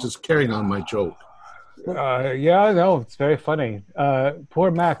 Vincent. No. You're just carrying on my joke. No, it's very funny. Poor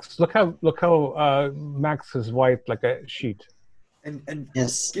Max. Look how Max is white like a sheet. And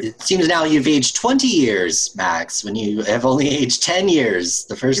yes, it seems now you've aged 20 years, Max, when you have only aged 10 years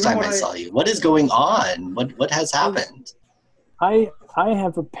the first time I saw you. What is going on? What has happened? I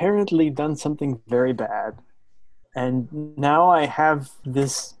have apparently done something very bad. And now I have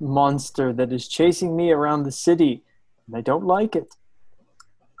this monster that is chasing me around the city. And I don't like it.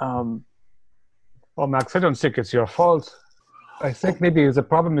 Well, Max, I don't think it's your fault. I think maybe the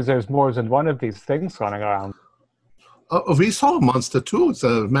problem is there's more than one of these things running around. We saw a monster too. It's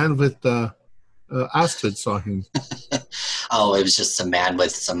a man with Astrid saw him. Oh, it was just a man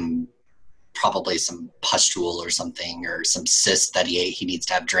with probably some pustule or something, or some cyst that he ate. He needs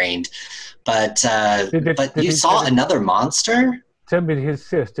to have drained. But you saw another monster? Tell me his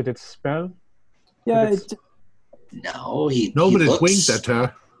cyst. Did it smell? Yeah. No, Nobody winked at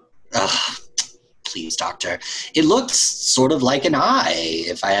her. Please, Doctor. It looks sort of like an eye,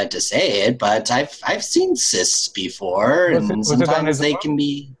 if I had to say it, but I've seen cysts before, and sometimes they can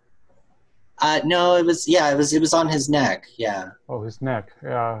be. No, it was on his neck. Yeah. Oh, his neck.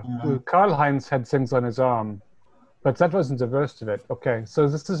 Yeah. Karl-Heinz had things on his arm, but that wasn't the worst of it. Okay, so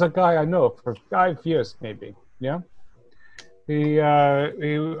this is a guy I know for 5 years, maybe. Yeah. He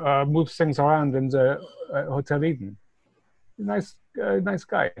moves things around in the Hotel Eden. Nice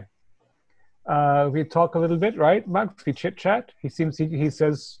guy. We talk a little bit, right, Max? We chit-chat. He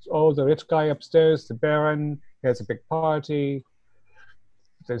says, oh, the rich guy upstairs, the Baron, he has a big party.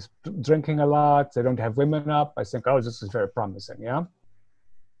 there's drinking a lot. They don't have women up. I think, oh, this is very promising, yeah?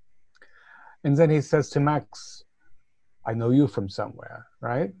 And then he says to Max, I know you from somewhere,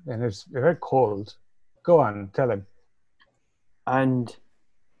 right? And it's very cold. Go on, tell him. And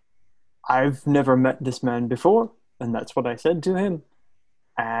I've never met this man before, and that's what I said to him.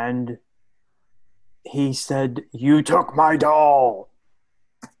 And he said, you took my doll.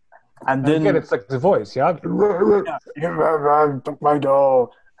 And then again, it's like the voice, yeah? Yeah, took my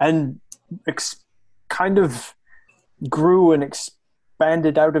doll. And kind of grew and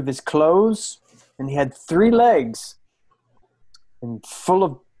expanded out of his clothes. And he had 3 legs and full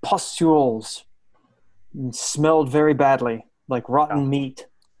of pustules and smelled very badly, like rotten meat.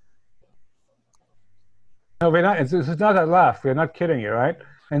 No, we're not. It's not a laugh. We're not kidding you, right?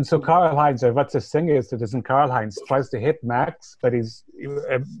 And so Karl-Heinz, or what the thing is, that isn't Karl-Heinz, tries to hit Max, but he's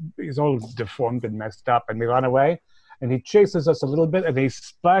all deformed and messed up, and we run away. And he chases us a little bit, and he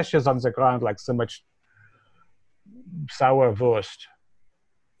splashes on the ground like so much sour wurst.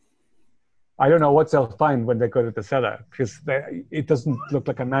 I don't know what they'll find when they go to the cellar, because it doesn't look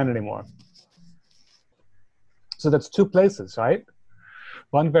like a man anymore. So that's 2 places, right?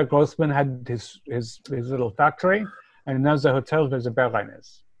 One where Grossman had his little factory, and another hotel where the Baron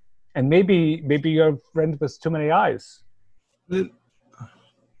is. And maybe your friend with too many eyes.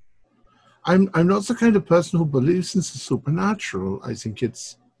 I'm not the kind of person who believes in the supernatural. I think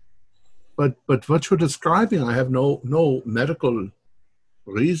it's, but what you're describing, I have no medical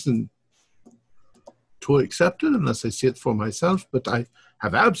reason to accept it unless I see it for myself. But I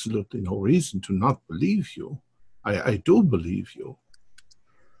have absolutely no reason to not believe you. I do believe you.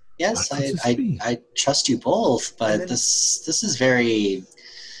 Yes, I trust you both, but this is very.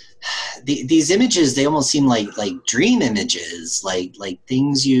 These images, they almost seem like dream images, like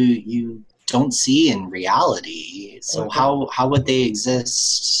things you don't see in reality. So how would they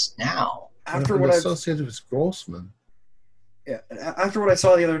exist now? After what I've associated with Grossman. Yeah, after what I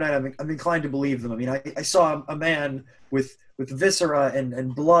saw the other night, I'm inclined to believe them. I mean, I saw a man with viscera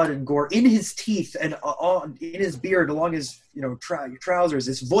and blood and gore in his teeth and in his beard along his trousers,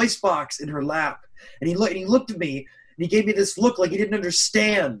 his voice box in her lap, and he looked at me and he gave me this look like he didn't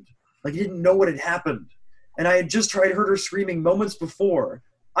understand, like he didn't know what had happened, and I had just heard her screaming moments before.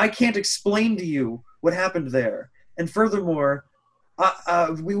 I can't explain to you what happened there, and furthermore,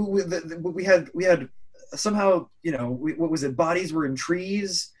 we had somehow, what was it? Bodies were in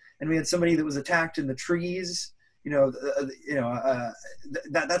trees, and we had somebody that was attacked in the trees.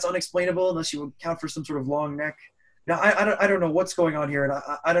 That's unexplainable unless you account for some sort of long neck. Now, I don't know what's going on here, and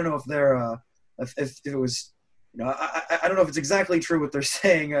I don't know if they're if it was, I don't know if it's exactly true what they're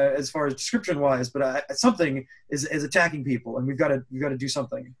saying as far as description wise, but something is attacking people, and we've got to do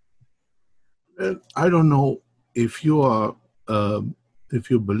something. I don't know if you are if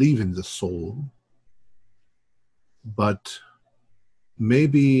you believe in the soul. But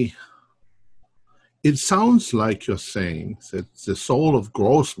maybe it sounds like you're saying that the soul of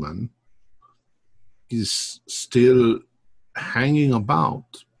Grossman is still hanging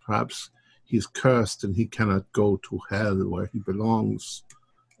about. Perhaps he's cursed and he cannot go to hell where he belongs,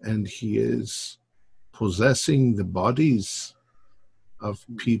 and he is possessing the bodies of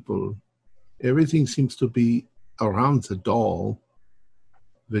people. Everything seems to be around the doll,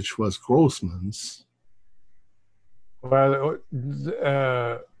 which was Grossman's. Well,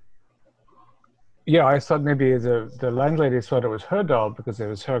 yeah, I thought maybe the landlady thought it was her doll because it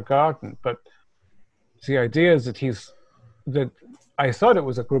was her garden. But the idea is that I thought it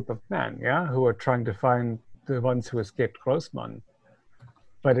was a group of men, yeah, who were trying to find the ones who escaped Grossman.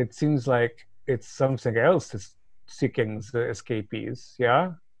 But it seems like it's something else that's seeking the escapees,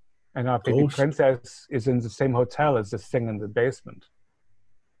 yeah? And our baby princess is in the same hotel as this thing in the basement.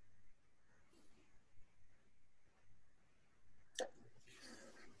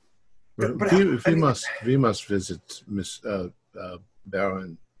 We must visit Miss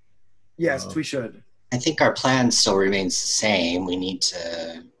Baron. Yes, we should. I think our plan still remains the same. We need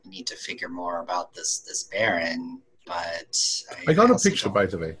to figure more about this Baron, but I got a picture, by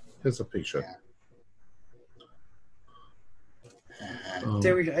the way. Here's a picture. Yeah.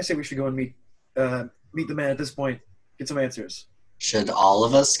 I say we should go and meet the man at this point. Get some answers. Should all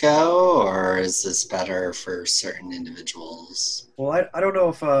of us go, or is this better for certain individuals? Well, I don't know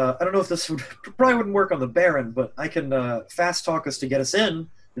if this probably wouldn't work on the Baron, but I can fast talk us to get us in,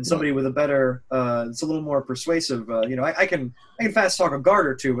 and somebody with a better, it's a little more persuasive. I can fast talk a guard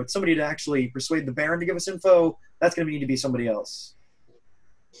or two, but somebody to actually persuade the Baron to give us info, that's going to need to be somebody else.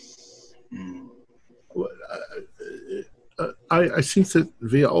 I think that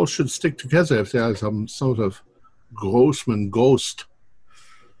we all should stick together if there is some sort of Grossman ghost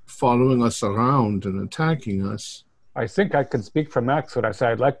following us around and attacking us. I think I can speak for Max when I say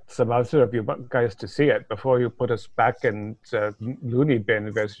I'd like some other of you guys to see it before you put us back in the loony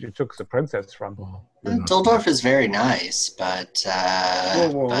bin where you took the princess from. Duldorf is very nice, but...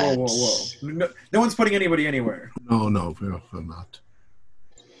 Whoa. No one's putting anybody anywhere. No, we're not.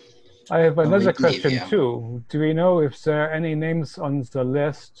 I have another believe question, you. too. Do we know if there are any names on the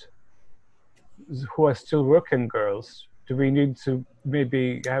list who are still working girls? Do we need to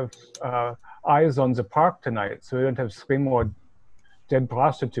maybe have eyes on the park tonight so we don't have three more dead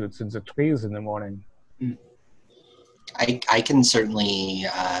prostitutes in the trees in the morning? I can certainly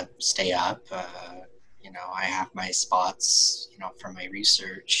stay up. I have my spots, from my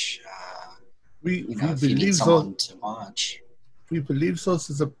research. We if you need believe someone to watch. We believe so.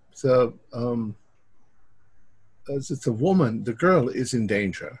 It's a woman. The girl is in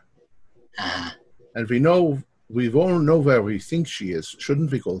danger, and we all know where we think she is.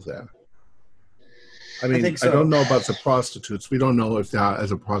 Shouldn't we go there? I mean, think so. I don't know about the prostitutes. We don't know if there are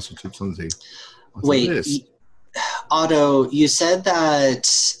other prostitutes on the list. Otto, you said that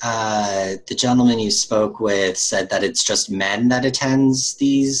the gentleman you spoke with said that it's just men that attends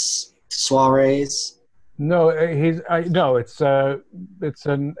these soirees. No, they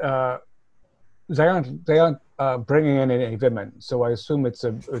aren't bringing in any women, so I assume it's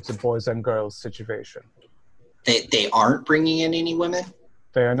a boys and girls situation. They aren't bringing in any women?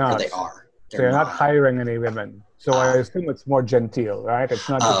 They are not. Or they are? They're not hiring any women. So I assume it's more genteel, right? It's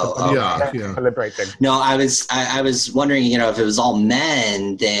not just celebrating. No, I was wondering, if it was all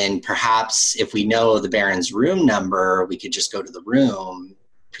men, then perhaps if we know the Baron's room number, we could just go to the room.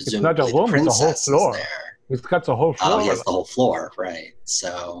 Presumably it's not a room, it's a whole floor. There. He's got the whole floor. Oh, he has the whole floor, right.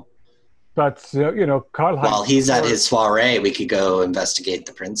 So... But, Carl... While he's at his soiree, we could go investigate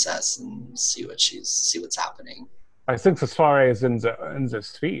the princess and see what's happening. I think the soiree is in the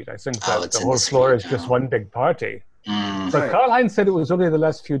suite. I think that the whole floor is just one big party. But Karl-Heinz said it was only the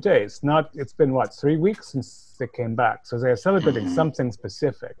last few days. It's been, 3 weeks since they came back. So they're celebrating something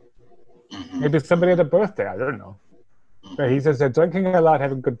specific. Maybe somebody had a birthday. I don't know. But he says they're drinking a lot,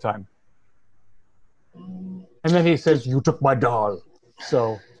 having a good time. And then he says, you took my doll.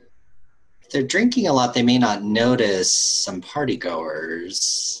 So... If they're drinking a lot, they may not notice some party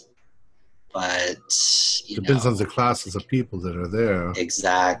goers. But, depends on the classes of people that are there.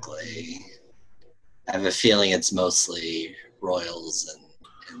 Exactly. I have a feeling it's mostly royals and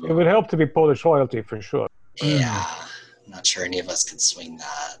it would help to be Polish royalty for sure. Yeah. I'm not sure any of us could swing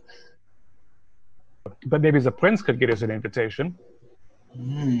that. But maybe the prince could get us an invitation.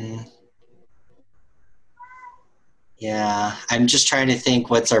 Yeah, I'm just trying to think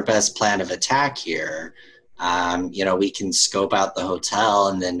what's our best plan of attack here. We can scope out the hotel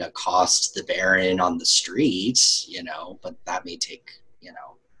and then accost the Baron on the street, but that may take,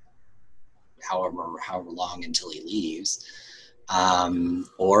 however long until he leaves.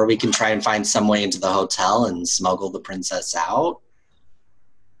 Or we can try and find some way into the hotel and smuggle the princess out.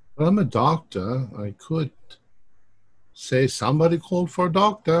 Well, I'm a doctor. I could say somebody called for a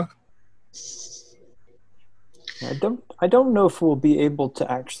doctor. I don't know if we'll be able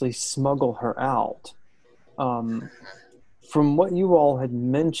to actually smuggle her out. From what you all had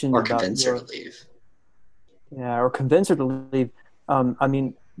mentioned or about convince her to leave. Yeah, or convince her to leave.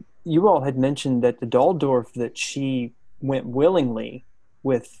 You all had mentioned that the Duldorf that she went willingly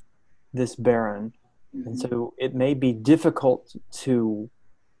with this Baron, and so it may be difficult to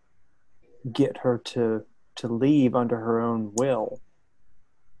get her to leave under her own will.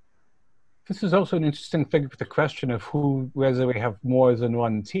 This is also an interesting thing with the question of whether we have more than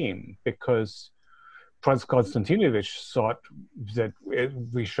one team, because Prince Konstantinovich thought that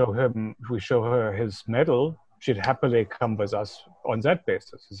we show her his medal, she'd happily come with us on that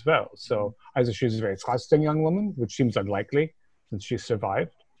basis as well. So either she's a very trusting young woman, which seems unlikely since she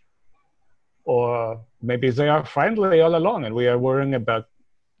survived, or maybe they are friendly all along and we are worrying about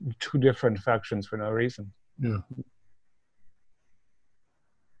two different factions for no reason. Yeah.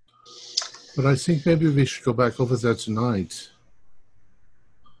 But I think maybe we should go back over there tonight.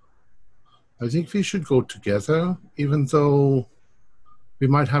 I think we should go together, even though we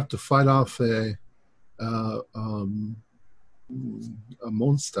might have to fight off a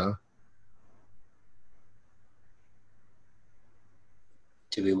monster.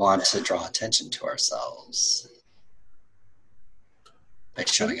 Do we want to draw attention to ourselves by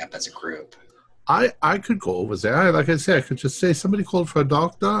showing up as a group? I could go over there. Like I said, I could just say, somebody called for a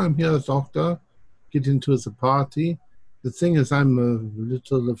doctor. I'm here as a doctor. Get into the party. The thing is, I'm a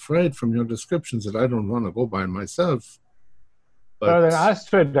little afraid from your descriptions that I don't want to go by myself. But well, then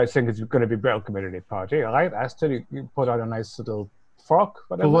Astrid, I think, is going to be welcome at any party, all right? Astrid, you put on a nice little frock,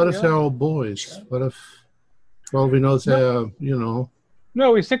 But whatever. what if yeah. they're all boys? What if, well, we know they're, you know.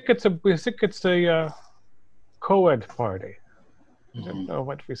 No, we think it's a co-ed party. I don't know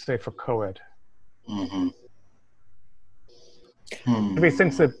what we say for co-ed. Mm-hmm. We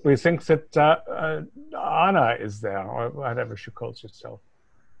think that Anna is there, or whatever she calls herself.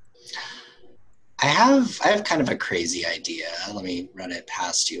 I have kind of a crazy idea. Let me run it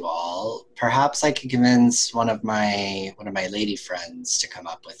past you all. Perhaps I could convince one of my lady friends to come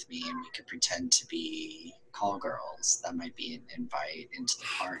up with me, and we could pretend to be call girls. That might be an invite into the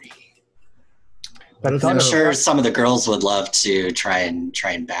party. That's I'm not sure some of the girls would love to try and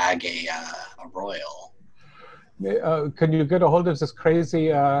bag a royal. Can you get a hold of this crazy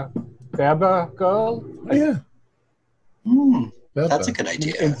Berber girl? Yeah. That's a good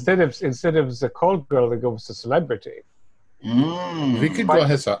idea. Instead of the cold girl, they go with the celebrity. We could go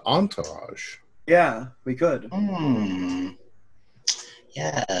as an entourage. Yeah, we could.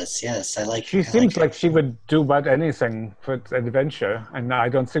 Yes, I like. She seems like she would do about anything for adventure, and I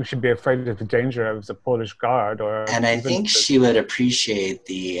don't think she'd be afraid of the danger of the Polish guard. And I think she would appreciate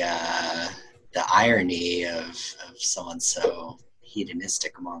the irony of someone so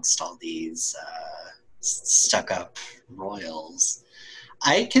hedonistic amongst all these stuck-up royals.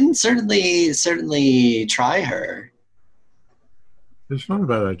 I can certainly try her. It's not a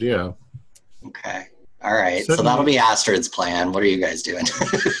bad idea. Okay. All right. Certainly. So that'll be Astrid's plan. What are you guys doing?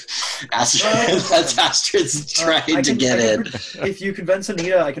 That's Astrid's trying to get in. If you convince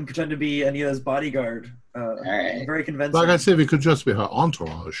Anita, I can pretend to be Anita's bodyguard. All right. Very convincing. Like I said, we could just be her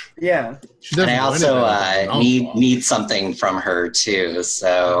entourage. Yeah. And I also need something from her too.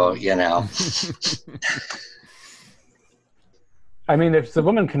 So, you know. I mean, if the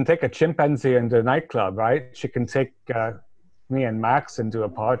woman can take a chimpanzee into a nightclub, right? She can take me and Max into a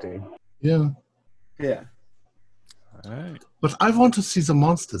party. Yeah. Yeah. All right. But I want to see the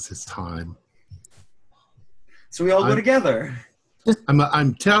monsters this time. So we all go together.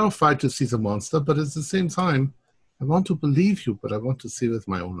 I'm terrified to see the monster, but at the same time, I want to believe you, but I want to see with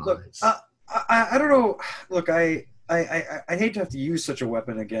my own eyes. I don't know. Look, I hate to have to use such a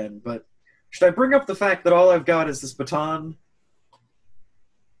weapon again, but should I bring up the fact that all I've got is this baton?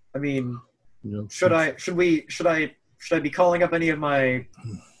 I mean, should I be calling up any of my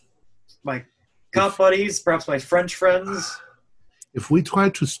cop buddies, perhaps my French friends? If we try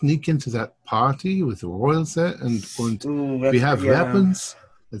to sneak into that party with the royals there and we have weapons,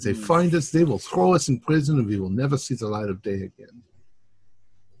 as they find us, they will throw us in prison and we will never see the light of day again.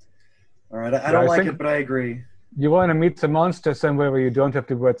 All right, I don't like it, but I agree. You want to meet the monster somewhere where you don't have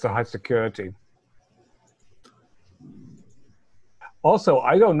to work so high security. Also,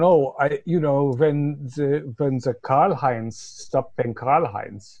 I don't know. When the Karl-Heinz stopped being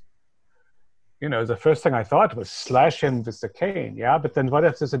Karl-Heinz, the first thing I thought was slash him with the cane. Yeah, but then what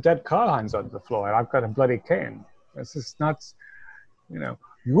if there's a dead Karl-Heinz on the floor and I've got a bloody cane? This is not. You know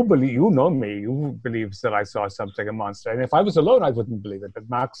me. You believe that I saw something, a monster, and if I was alone, I wouldn't believe it. But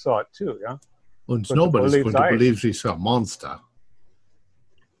Max saw it too. Yeah. And nobody's going to believe he's a monster.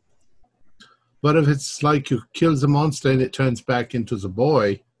 But if it's like you kill the monster and it turns back into the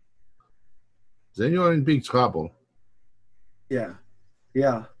boy, then you're in big trouble. Yeah.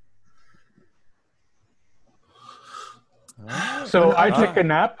 So I take a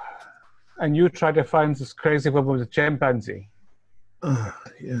nap, and you try to find this crazy woman with a chimpanzee.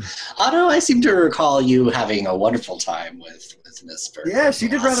 Yeah. Otto, I seem to recall you having a wonderful time with Miss Bird. Yeah, she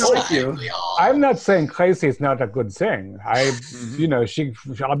did rather like you. I'm not saying crazy is not a good thing.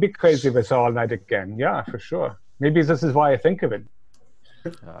 I'll be crazy with her all night again. Yeah, for sure. Maybe this is why I think of it.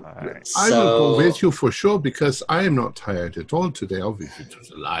 Right. I will go with you for sure because I am not tired at all today. Obviously, to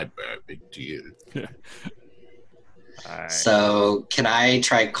the library, big deal. Right. So, can I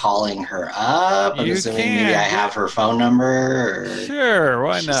try calling her up? I'm assuming maybe I have her phone number. Or sure,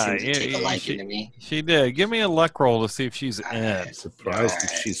 why she not? seemed to take a liking to me. She did. Give me a luck roll to see if she's in. I'm surprised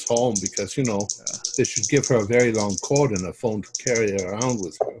if she's home because, they should give her a very long cord and a phone to carry her around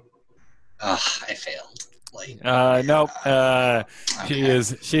with her. Ugh, I failed. Nope. Okay.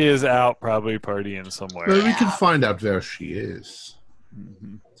 She is out probably partying somewhere. Well, we can find out where she is.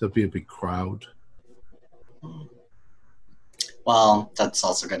 Mm-hmm. There'll be a big crowd. Well, that's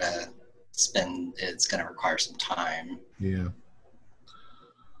also it's going to require some time. Yeah.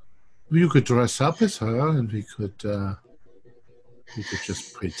 You could dress up as her and we could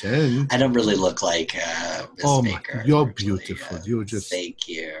just pretend. I don't really look like Miss Baker. You're beautiful. You're just... Thank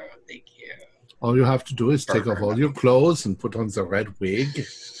you. All you have to do is take off all your clothes and put on the red wig.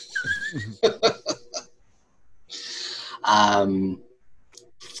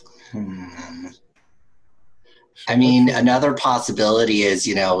 I mean, another possibility is,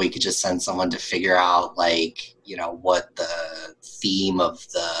 we could just send someone to figure out, what the theme of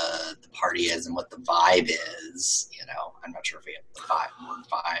the party is and what the vibe is. I'm not sure if we have the word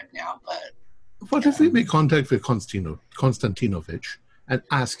vibe now, but... What if we make contact with Konstantinovich and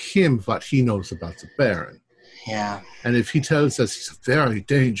ask him what he knows about the Baron? Yeah. And if he tells us he's a very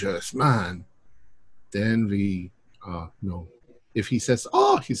dangerous man, then we know. If he says,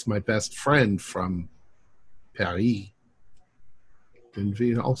 he's my best friend from Paris, then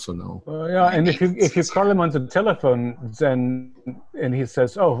we also know. And if you call him on the telephone, and he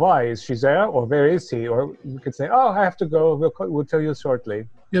says, why? Is she there? Or where is he? Or you could say, I have to go. We'll tell you shortly.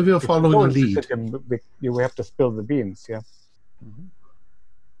 Yeah, we're following a lead. You have to spill the beans, yeah.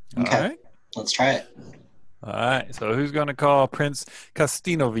 Mm-hmm. Okay. All right. Let's try it. All right. So who's going to call Prince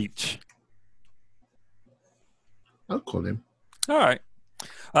Kostinovich? I'll call him. All right.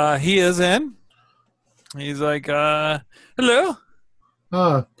 He is in. He's like, hello?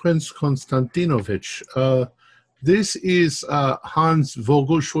 Prince Konstantinovich. This is Hans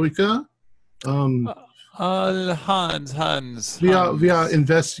Vogelschuiker. Hans. We are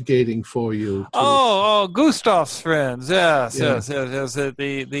investigating for you. Gustav's friends. Yes.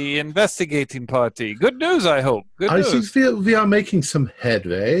 The investigating party. Good news, I hope. I think we are making some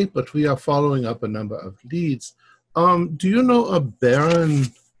headway, but we are following up a number of leads. Do you know a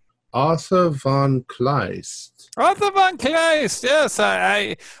Baron Arthur von Kleist? Arthur von Kleist, yes.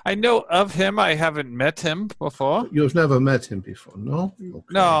 I know of him. I haven't met him before. You've never met him before, no? Okay.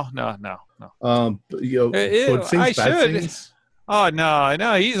 No. Good things, bad things? Oh no.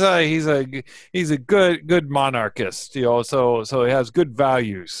 He's a good monarchist. So he has good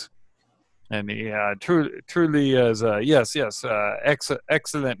values, and he truly is.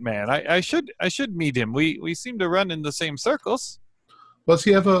 Excellent man. I should meet him. We seem to run in the same circles. Was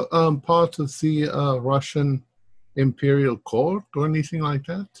he ever part of the Russian Imperial Court or anything like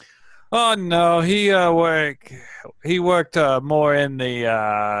that? Oh no, he worked more in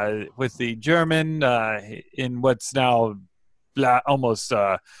the with the German in what's now almost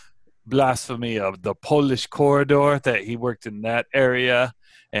blasphemy of the Polish corridor. That he worked in that area,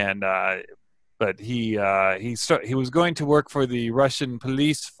 and but he was going to work for the Russian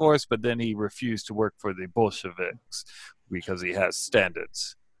police force, but then he refused to work for the Bolsheviks because he has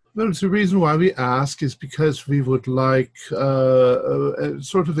standards. Well, the reason why we ask is because we would like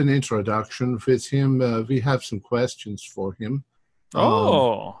sort of an introduction with him. We have some questions for him.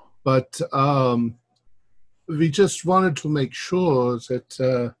 But we just wanted to make sure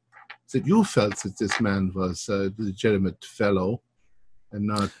that you felt that this man was a legitimate fellow and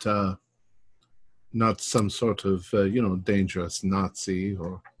not some sort of dangerous Nazi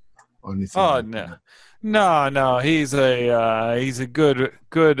or anything. Oh, like no. that. No. He's a good,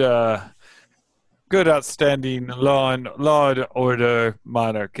 outstanding law and order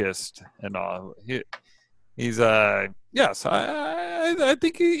monarchist and all. He's yes. I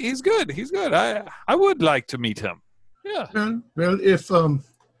think he's good. He's good. I would like to meet him. Yeah. Well, if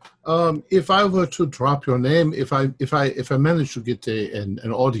I were to drop your name, if I managed to get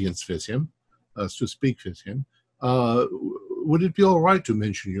an audience with him, to speak with him, would it be all right to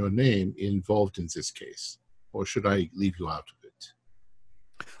mention your name involved in this case, or should I leave you out of it?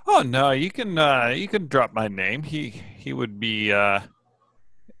 Oh no, you can drop my name. He would be. I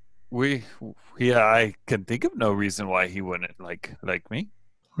can think of no reason why he wouldn't like me.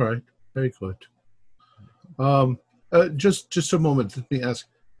 All right, very good. Just a moment. Let me ask.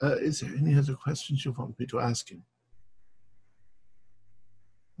 Is there any other questions you want me to ask him?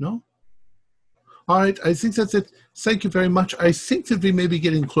 No? All right, I think that's it. Thank you very much. I think that we may be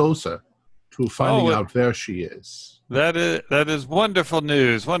getting closer to finding out where she is. That is wonderful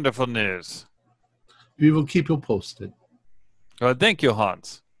news. Wonderful news. We will keep you posted. Well, thank you,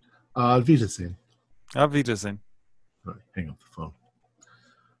 Hans. Auf Wiedersehen. Auf Wiedersehen. All right, hang up the phone.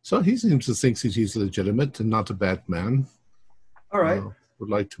 So he seems to think that he's legitimate and not a bad man. All right. Would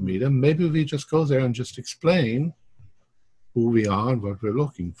like to meet him. Maybe we just go there and just explain who we are and what we're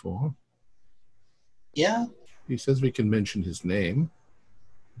looking for. Yeah. He says we can mention his name.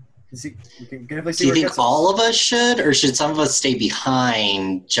 Do you think all of us should, or should some of us stay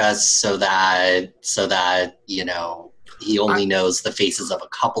behind just so that he only knows the faces of a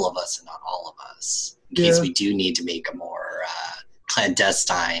couple of us and not all of us, in case we do need to make a more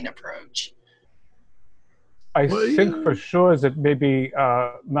clandestine approach? I think for sure that maybe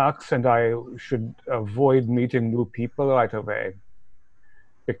Max and I should avoid meeting new people right away.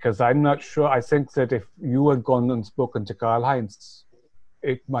 Because I'm not sure. I think that if you had gone and spoken to Karl-Heinz,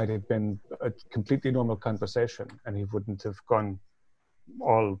 it might have been a completely normal conversation and he wouldn't have gone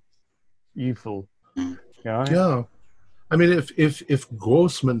all evil. Yeah. Yeah. I mean, if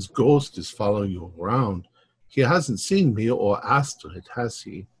Grossman's ghost is following you around, he hasn't seen me or Astrid, has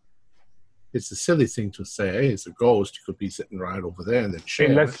he? It's a silly thing to say. Hey, it's a ghost. You could be sitting right over there in the chair.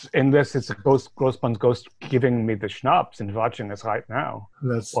 Unless it's a Grossman's ghost giving me the schnapps and watching us right now.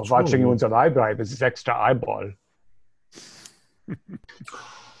 That's or true. watching unser Eyeball with his extra eyeball. I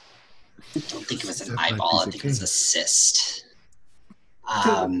don't think it was an eyeball. I think it was a cyst.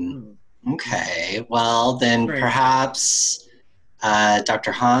 Okay, well then perhaps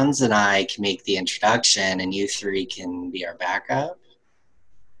Dr. Hans and I can make the introduction, and you three can be our backup.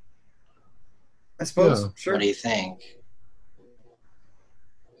 I suppose. Yeah. Sure. What do you think?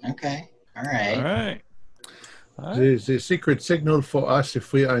 Okay, all right. All right. The secret signal for us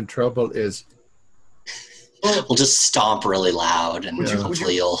if we are in trouble is... We'll just stomp really loud, and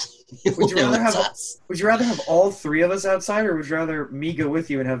hopefully you'll know it's us. Would you rather have all three of us outside, or would you rather me go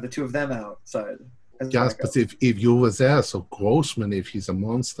with you and have the two of them outside? Yes, but if you were there, so Grossman, if he's a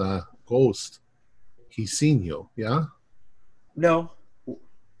monster ghost, he's seen you, yeah? No. He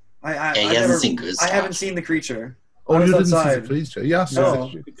hasn't seen Gustav. I haven't seen the creature. Oh, you didn't outside. see the creature? Yes, No.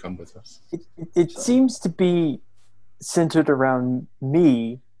 you could come with us. It seems to be centered around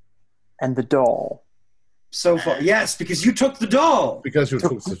me and the doll. So far, yes, because you took the doll. Because you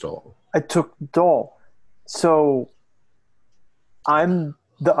took the doll. I took the doll. So I'm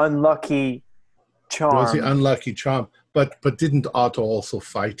the unlucky charm. It was the unlucky charm. But didn't Otto also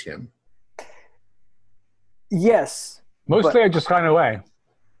fight him? Yes. Mostly I just ran away.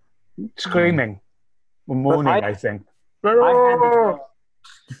 Screaming. Moaning, I think. I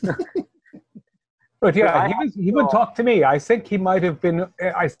But yeah, But he would talk to me. I think he might have been.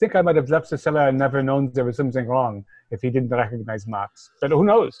 I think I might have left the cellar and never known there was something wrong if he didn't recognize Max. But who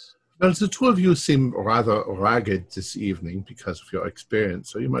knows? Well, the two of you seem rather ragged this evening because of your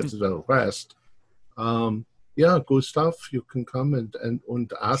experience, so you might as well rest. Yeah, Gustav, you can come,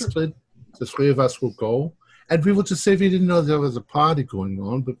 and Astrid, the three of us will go. And we will just say we didn't know there was a party going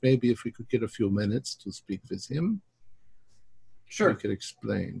on, but maybe if we could get a few minutes to speak with him, we could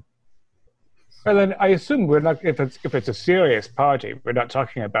explain. Well, then I assume we're not. If it's a serious party, we're not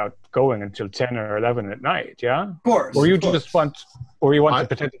talking about going until 10 or 11 at night. Yeah, Of course. or you of course. just want, or you want to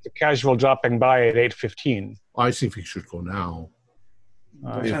pretend it's a casual dropping by at 8:15. I think we should go now.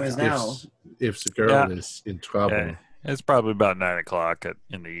 What time is now? If the girl is in trouble. Yeah, it's probably about 9 o'clock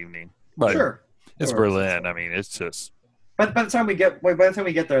in the evening. But Sure. it's Berlin. I mean, it's just. By the time we get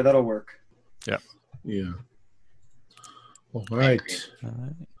there, that'll work. Yeah. All right. All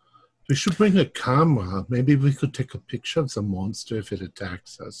right. We should bring a camera. Maybe we could take a picture of the monster if it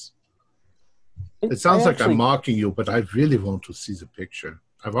attacks us. It sounds like I'm mocking you, but I really want to see the picture.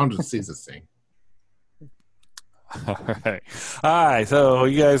 I want to see the thing. All right. So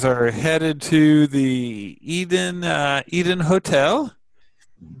you guys are headed to the Eden Hotel.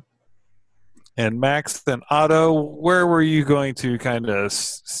 And Max and Otto, where were you going to kind of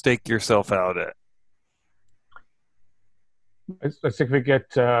stake yourself out at? I think we get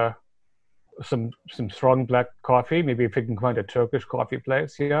some strong black coffee. Maybe if we can find a Turkish coffee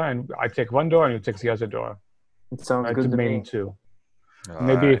place here, and I take one door and you take the other door. It sounds That's good the to main me. two. All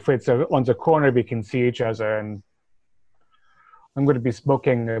Maybe right. if it's on the corner, we can see each other. And I'm going to be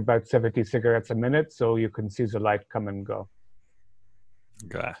smoking about 70 cigarettes a minute, so you can see the light come and go.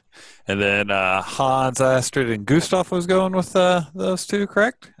 Okay. And then Hans, Astrid, and Gustav was going with those two,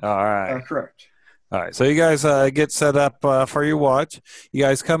 correct? All right. Correct. All right. So you guys get set up for your watch. You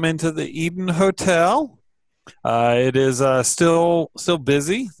guys come into the Eden Hotel. It is still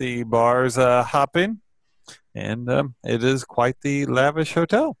busy. The bar's hopping, and it is quite the lavish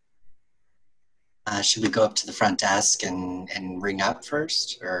hotel. Should we go up to the front desk and ring up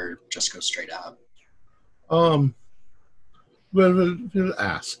first, or just go straight up? Well, we'll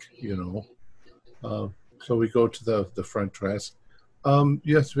ask, So we go to the front desk.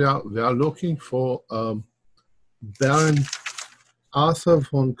 Yes, we are looking for Baron Arthur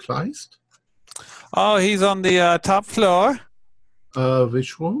von Kleist. Oh, he's on the top floor.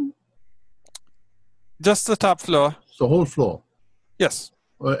 Which one? Just the top floor. The whole floor. Yes.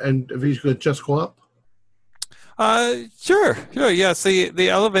 And we could just go up. Sure. Yes, the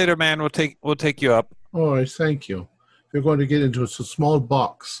elevator man will take you up. All right, thank you. We're going to get into a small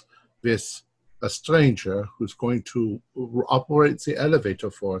box with a stranger who's going to operate the elevator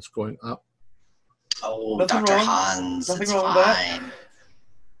for us going up. Oh, Nothing Dr. wrong. Hans, Nothing it's wrong with that. fine.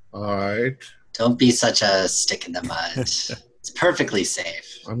 All right. Don't be such a stick in the mud. It's perfectly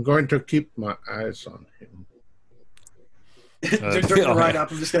safe. I'm going to keep my eyes on him. During the ride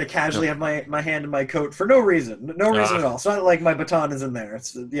up, I'm just going to casually have my hand in my coat for no reason. No reason at all. It's not like my baton is in there.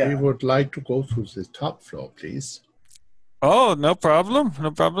 It's We would like to go to the top floor, please. Oh, no problem.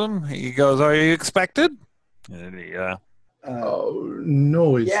 No problem. He goes, are you expected? And he,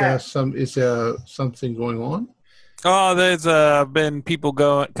 no, is there something going on? Oh, there's been people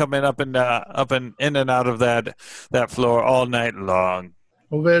coming up and in and out of that floor all night long.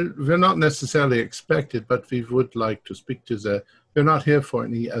 Well, we're not necessarily expected, but we would like to speak to we're not here for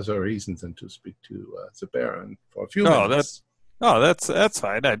any other reasons than to speak to the Baron for a few minutes. That's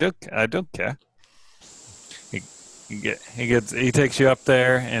fine. I don't care. He takes you up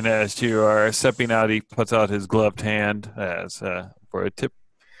there, and as you are stepping out, he puts out his gloved hand as for a tip.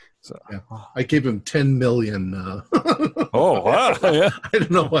 So yeah. I gave him 10 million. Oh, wow. Yeah. I don't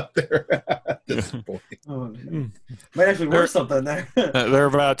know what they're at this point. Might actually worth something there. They're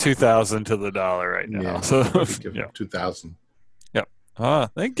about 2,000 to the dollar right now. Yeah, so give him 2,000. Yep.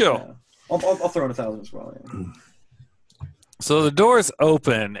 Thank you. Yeah. I'll throw in 1,000 as well. Yeah. So the doors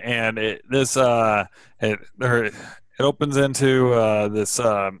open, and it opens into this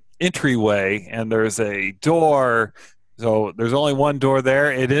entryway, and there's a door. So there's only one door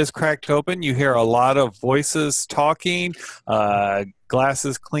there. It is cracked open. You hear a lot of voices talking,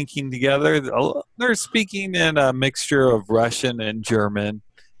 glasses clinking together. They're speaking in a mixture of Russian and German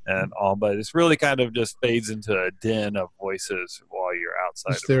and all, but it's really kind of just fades into a din of voices while you're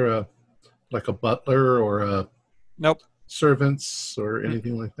outside. Is there a butler or a Nope. servants or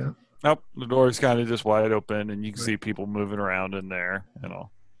anything like that? Nope. The door's kind of just wide open, and you can see people moving around in there,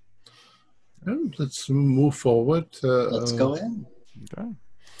 Let's move forward. Let's go in. Okay.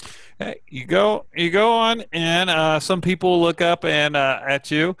 Hey, you go on, and some people look up and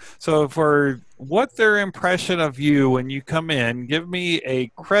at you. So for what their impression of you when you come in, give me a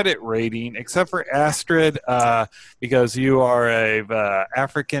credit rating, except for Astrid, because you are of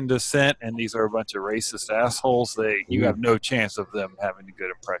African descent, and these are a bunch of racist assholes. You have no chance of them having a good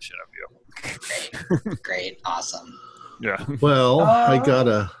impression of you. Great. Awesome. Yeah. Well, I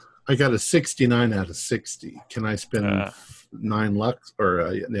got a 69 out of 60. Can I spend 9 luck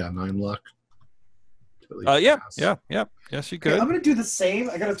or 9 luck? Yes, you could. Okay, I'm gonna do the same.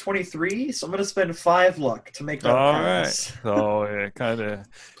 I got a 23, so I'm gonna spend 5 luck to make that pass. Right. So it kind of.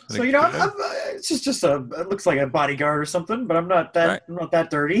 So it's just it looks like a bodyguard or something, but I'm not that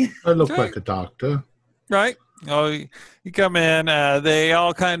dirty. I look like a doctor. Right. Oh, you come in. They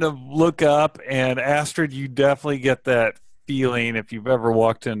all kind of look up, and Astrid, you definitely get that feeling if you've ever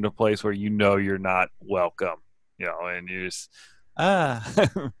walked into a place where you're not welcome, and you just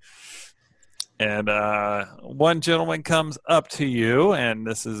and one gentleman comes up to you, and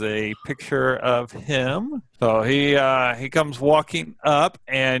this is a picture of him. So he comes walking up,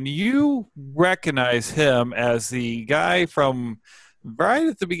 and you recognize him as the guy from right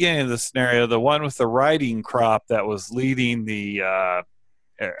at the beginning of the scenario, the one with the riding crop that was leading the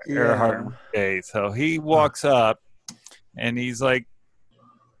Earhart Brigade. So he walks up, and he's like,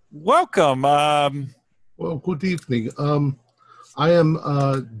 welcome. Well, good evening. I am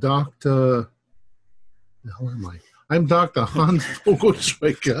Dr. How am I? I'm Dr. Hans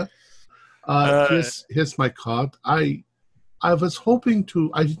Vogelschwecker. Here's my card. I was hoping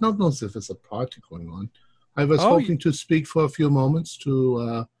to, I did not know if there's a party going on. I was hoping to speak for a few moments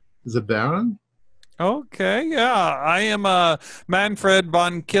to the Baron. Okay, yeah. I am Manfred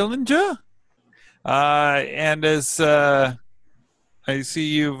von Killinger. And as I see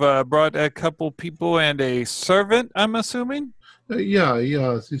you've brought a couple people and a servant, I'm assuming? Yeah.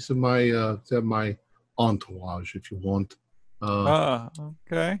 These are they're my entourage, if you want.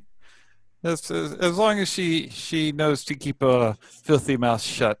 Okay. As long as she knows to keep a filthy mouth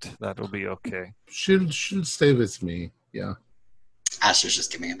shut, that'll be okay. She'll stay with me, yeah. Asher's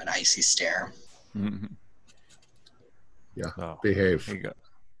just giving him an icy stare. Mm-hmm. Yeah, behave.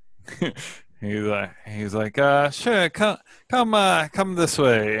 He's like, sure, come this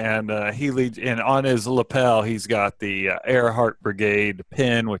way, and he leads. And on his lapel, he's got the Earhart Brigade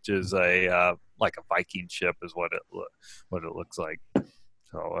pin, which is a like a Viking ship, is what it looks like.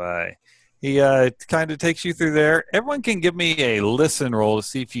 So he kind of takes you through there. Everyone can give me a listen roll to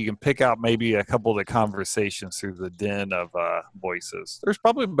see if you can pick out maybe a couple of the conversations through the din of voices. There's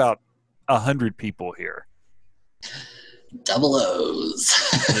probably about 100 people here. Double O's.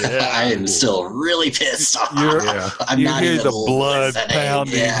 Yeah. I am still really pissed off. I'm you not hear even the blood listening.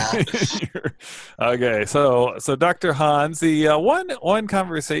 pounding. Yeah. Okay, so Dr. Hans, the one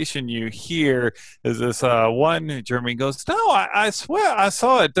conversation you hear is this one German goes, "No, I swear I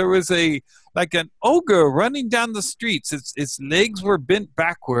saw it. There was like an ogre running down the streets. Its legs were bent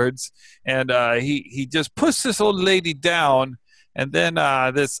backwards, and he just pushed this old lady down, and then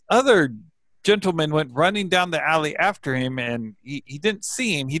this other gentleman went running down the alley after him, and he didn't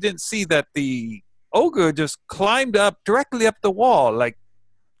see him. He didn't see that the ogre just climbed up directly up the wall, like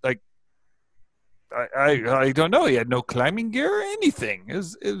I don't know. He had no climbing gear or anything. It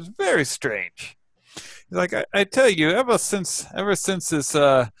was very strange. Like I tell you, ever since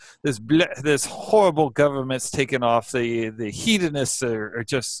this horrible government's taken off, the hedonists are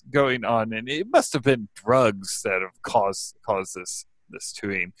just going on, and it must have been drugs that have caused this to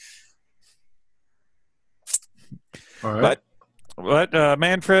him." All right. But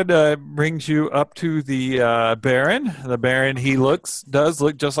Manfred brings you up to the Baron. The Baron, does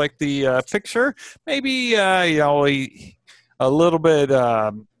look just like the picture. Maybe a little bit.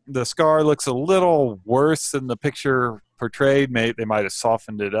 The scar looks a little worse than the picture portrayed. They might have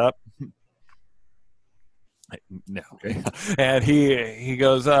softened it up. No. Okay. And he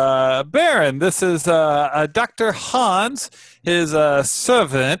goes, "Baron, this is Dr. Hans, his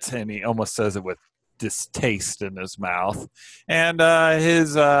servant," and he almost says it with distaste in his mouth, and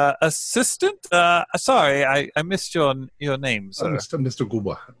his assistant. Sorry, I missed your name, sir. Mr.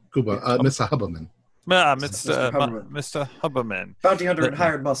 Guba, Mr. Huberman. Mr. Huberman. Bounty hunter and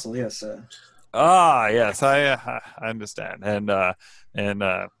hired muscle, yes. Yes, I understand. And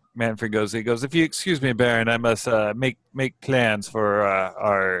Manfred goes, "If you excuse me, Baron, I must make plans for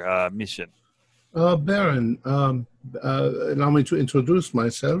our mission." Baron, allow me to introduce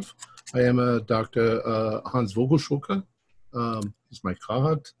myself. I am Dr. Hans Vogelschucker. He's my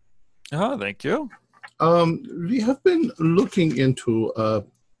card. Oh, thank you. We have been looking into,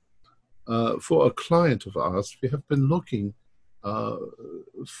 for a client of ours, we have been looking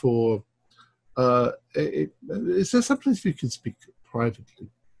for, is there some place we can speak privately?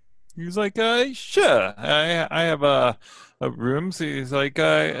 He's like, "Sure, I have a room." So he's like,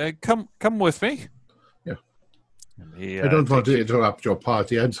 come with me. I don't want to interrupt your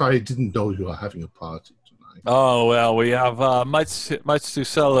party. I'm sorry, I didn't know you were having a party tonight. Oh well, we have much to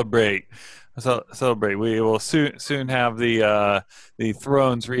celebrate. We will soon have the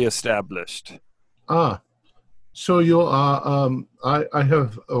thrones reestablished. So you are. I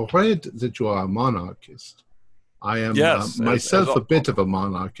have read that you are a monarchist. I am myself a bit of a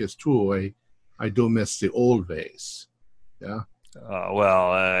monarchist too. I do miss the old ways. Yeah.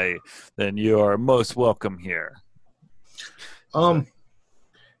 Well, then you are most welcome here.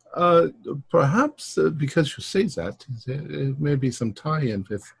 Perhaps because you say that, there may be some tie-in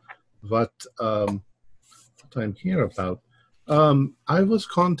with what I'm here about. I was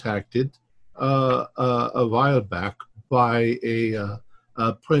contacted a while back by a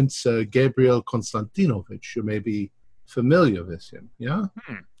Prince Gabriel Konstantinovich. You may be familiar with him, yeah?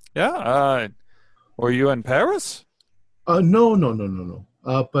 Yeah. Were you in Paris? No.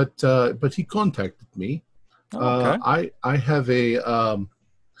 But he contacted me. Okay. I have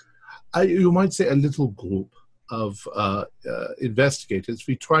you might say a little group of investigators.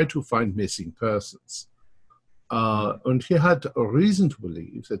 We try to find missing persons. And he had a reason to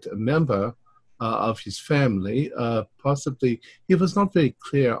believe that a member of his family, possibly, he was not very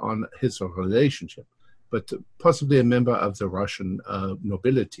clear on his relationship, but possibly a member of the Russian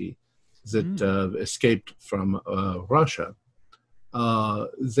nobility that escaped from Russia.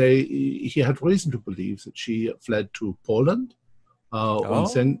 He had reason to believe that she fled to Poland and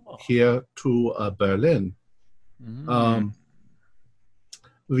then here to Berlin.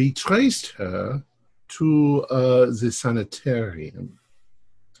 We traced her to the sanitarium.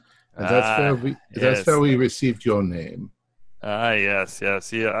 And that's where we received your name. Yes.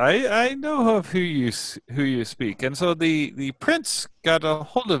 Yeah, I know of who you speak. And so the prince got a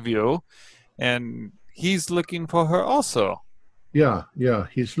hold of you, and he's looking for her also. Yeah,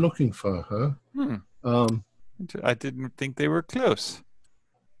 he's looking for her. I didn't think they were close.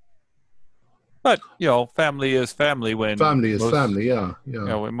 But, family is family when... Family is family, yeah.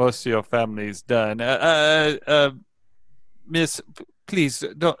 When most of your family's done. Miss, please,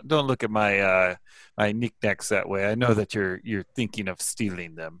 don't look at my my knickknacks that way. I know that you're thinking of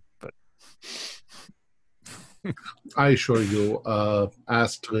stealing them, but... I assure you,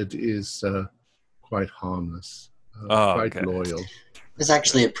 Astrid is quite harmless. Quite loyal. I was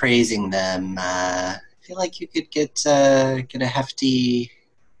actually appraising them. I feel like you could get a hefty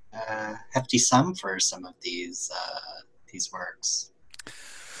sum for some of these these works.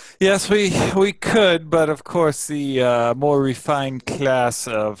 Yes, we could, but of course the more refined class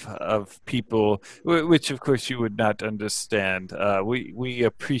of people, which of course you would not understand, we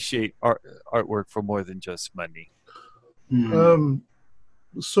appreciate artwork for more than just money.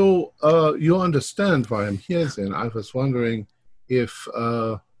 So you understand why I'm here then. I was wondering if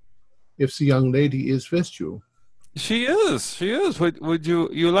the young lady is with you. She is. Would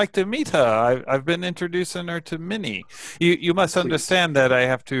you like to meet her? I've been introducing her to Minnie. You must understand that I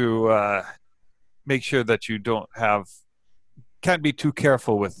have to make sure that you can't be too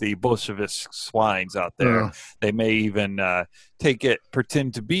careful with the Bolshevik swines out there. They may even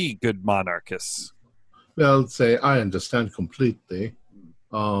pretend to be good monarchists. Well, say I understand completely,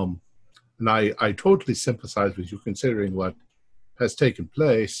 and I totally sympathize with you considering what has taken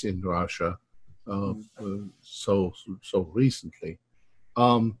place in Russia so recently.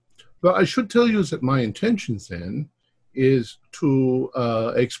 Well, I should tell you that my intentions then is to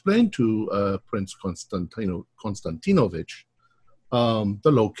explain to Prince Konstantinovich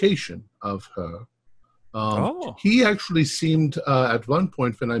the location of her. He actually seemed at one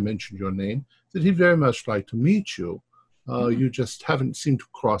point when I mentioned your name that he'd very much like to meet you. You just haven't seemed to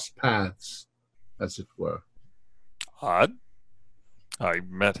cross paths, as it were. Odd. I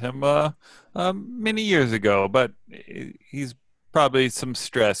met him many years ago, but he's probably some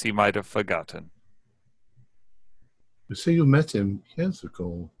stress he might have forgotten. You say you met him years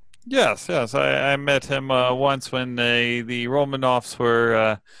ago. Yes. I met him once when the Romanovs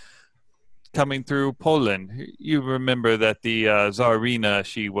were coming through Poland. You remember that the Tsarina,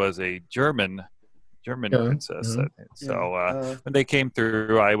 she was a German princess. I think. So when they came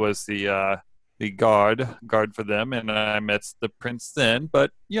through, I was the guard for them, and I met the prince then.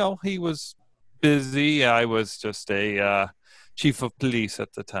 But he was busy. I was just a chief of police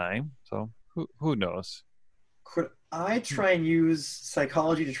at the time. So who knows? Could I try and use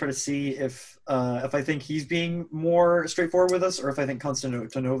psychology to try to see if I think he's being more straightforward with us, or if I think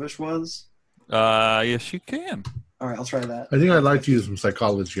Konstantinovich was? Yes, you can. All right, I'll try that. I think I'd like to use some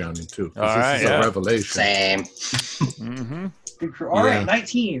psychology on him too. All right, this is a revelation. Same. All right,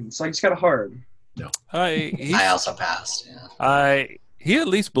 19. So I just got a hard. No. I also passed. Yeah. He at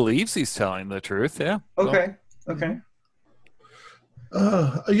least believes he's telling the truth. Yeah. Okay. Okay.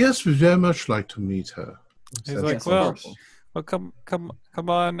 Yes, we very much like to meet her. He's like, well, come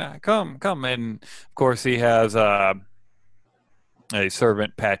on, come. And of course, he has a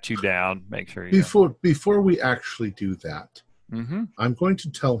servant pat you down, make sure you. Before we actually do that, I'm going to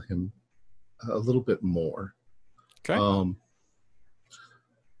tell him a little bit more. Okay.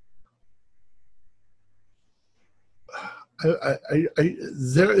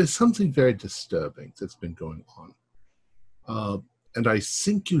 There is something very disturbing that's been going on, and I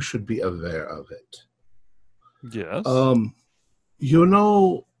think you should be aware of it. Yes. You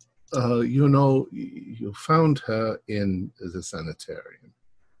found her in the sanitarium,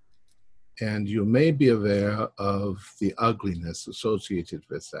 and you may be aware of the ugliness associated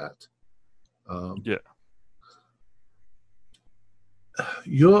with that.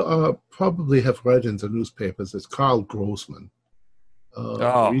 You probably have read in the newspapers that Karl Grossman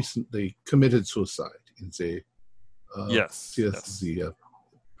recently committed suicide in the the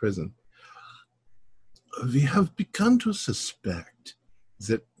prison. We have begun to suspect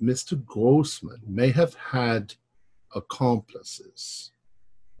that Mr. Grossman may have had accomplices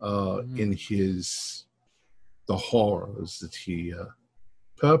in the horrors that he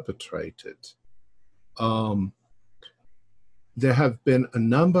perpetrated. There have been a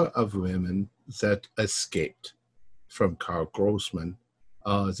number of women that escaped from Karl Grossman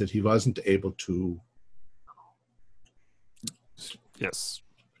that he wasn't able to. Yes,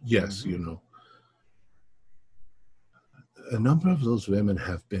 a number of those women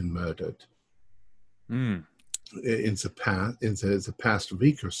have been murdered in the past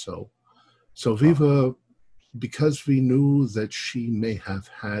week or so. So we were, because we knew that she may have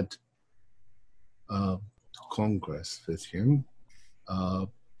had Congress with him,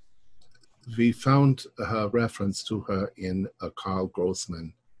 we found a reference to her in a Karl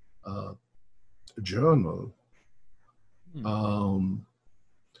Grossman journal. We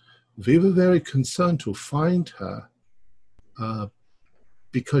were very concerned to find her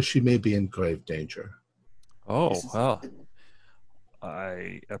because she may be in grave danger. Oh, well,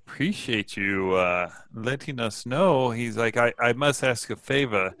 I appreciate you letting us know. He's like, I must ask a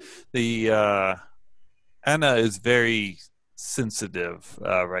favor. The Anna is very sensitive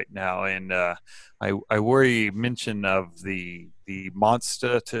right now, and I worry mention of the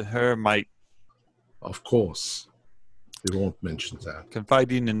monster to her might. Of course, we won't mention that.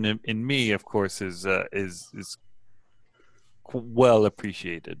 Confiding in me, of course, is well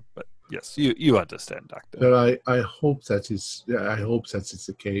appreciated. But yes, you understand, Doctor. But I hope that is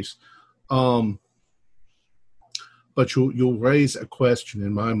the case. But you raise a question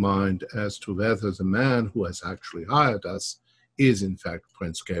in my mind as to whether the man who has actually hired us is in fact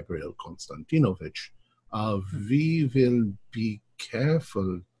Prince Gabriel Konstantinovich. We will be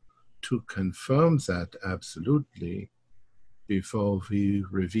careful to confirm that absolutely before we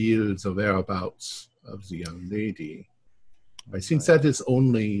reveal the whereabouts of the young lady. I think that is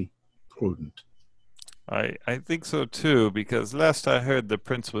only prudent. I think so too, because last I heard the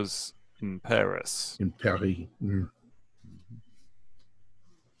prince was in Paris. In Paris. Mm.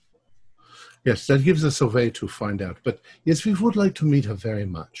 Yes, that gives us a way to find out. But yes, we would like to meet her very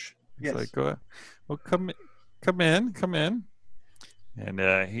much. Yes. Like, well, come in. And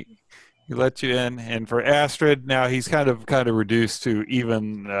he let you in. And for Astrid, now he's kind of reduced to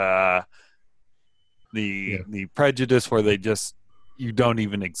even the prejudice where you don't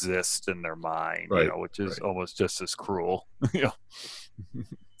even exist in their mind, right, which is almost just as cruel.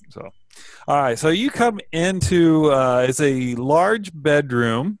 So, all right. So you come into it's a large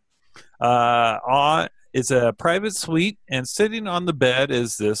bedroom. It's a private suite, and sitting on the bed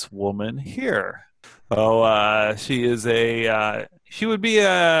is this woman here. Oh, she is she would be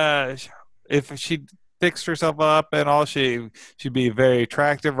if she fixed herself up and all, she'd be very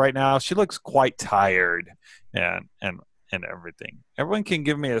attractive right now. She looks quite tired and everything. Everyone can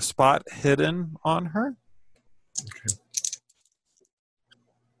give me a spot hidden on her. Okay.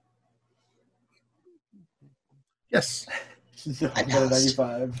 Yes. I got a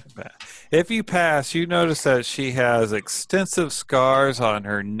 95. If you pass, you notice that she has extensive scars on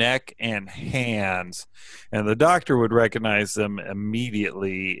her neck and hands, and the doctor would recognize them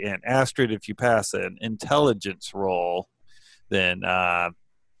immediately. And Astrid, if you pass an intelligence roll, then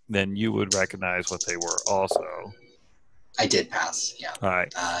you would recognize what they were also. I did pass, yeah. All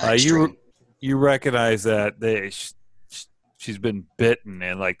right. You recognize that she's been bitten,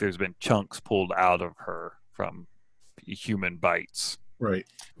 and like there's been chunks pulled out of her from human bites, right?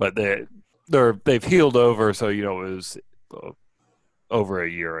 But they've healed over, so it was over a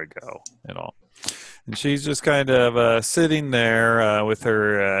year ago and all. And she's just kind of sitting there with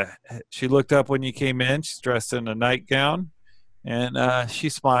her. She looked up when you came in. She's dressed in a nightgown, and she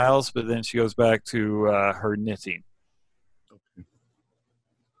smiles, but then she goes back to her knitting. Okay.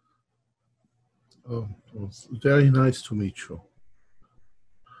 Oh, well, it's very nice to meet you.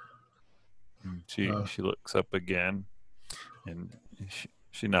 She looks up again, and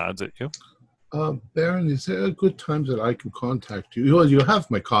she nods at you. Baron, is there a good time that I can contact you? Well, you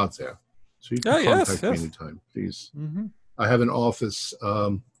have my cards there, so you can contact me anytime, please. Mm-hmm. I have an office.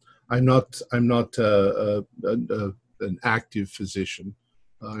 I'm not an active physician.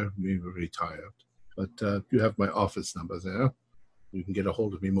 I'm retired, but you have my office number there. You can get a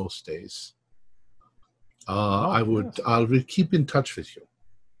hold of me most days. I'll keep in touch with you.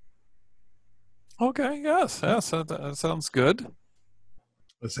 Okay, yes, that sounds good.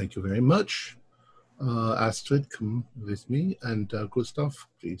 Well, thank you very much. Astrid, come with me, and Gustav,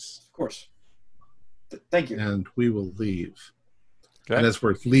 please. Of course. Thank you. And we will leave. Okay. And as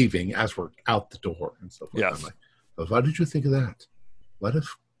we're leaving, as we're out the door and stuff like that, I'm like, well, why did you think of that? What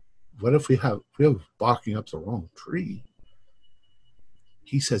if we're barking up the wrong tree?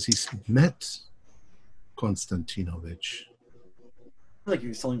 He says he's met Konstantinovich. I feel like he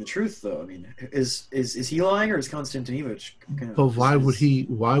was telling the truth, though. I mean, is he lying, or is Konstantinovich kind of? But why would he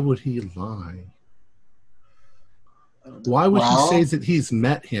lie? Why would he say that he's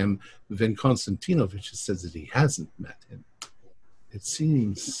met him when Konstantinovich says that he hasn't met him? It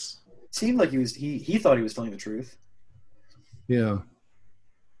seemed like he thought he was telling the truth. Yeah.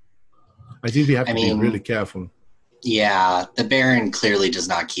 I think we have to be really careful. Yeah, the Baron clearly does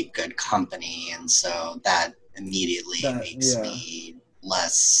not keep good company, and so that immediately makes me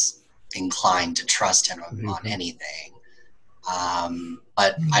less inclined to trust him on anything.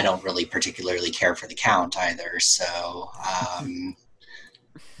 But I don't really particularly care for the Count either, so...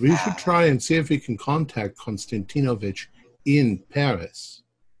 we should try and see if we can contact Konstantinovich in Paris.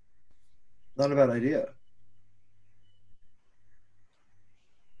 Not a bad idea.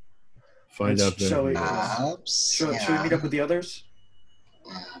 Find out shall we meet up with the others?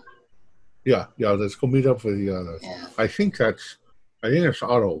 Yeah, let's go meet up with the others. Yeah. I think it's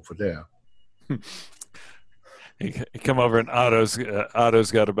Otto over there. You come over and Otto's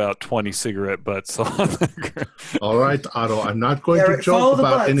got about 20 cigarette butts on the ground. All right, Otto, I'm not going to joke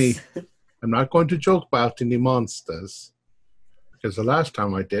about any monsters, because the last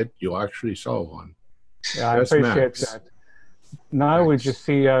time I did, you actually saw one. Yeah, I appreciate that. Now we just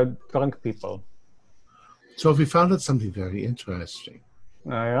see drunk people. So we found out something very interesting. Oh,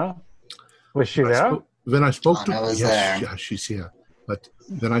 yeah? Was she there? When I spoke to... Anna was yes, there. yeah, she's here. But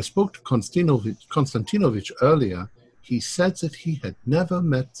when I spoke to Konstantinovich earlier, he said that he had never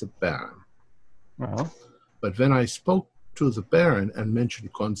met the Baron. Well, But when I spoke to the Baron and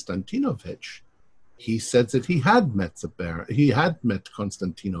mentioned Konstantinovich, he said that he had met the Baron. He had met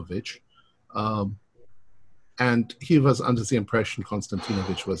Konstantinovich, and he was under the impression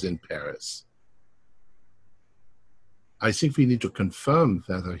Konstantinovich was in Paris. I think we need to confirm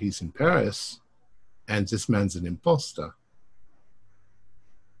whether he's in Paris and this man's an imposter.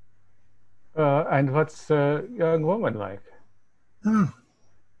 and what's the young woman like?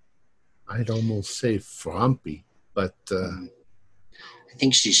 I'd almost say frumpy, but I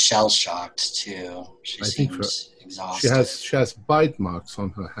think she's shell-shocked, too. She I think seems exhausted. she has bite marks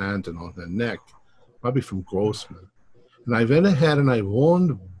on her hand and on her neck, probably from Grossman. And I went ahead and I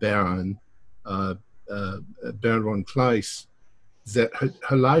warned Baron von Kleist that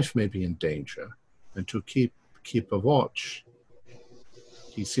her life may be in danger and to keep a watch.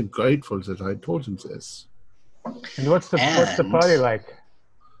 He seemed grateful that I told him this. And what's the party like?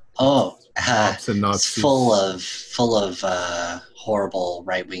 Oh, It's a it's Nazi. full of horrible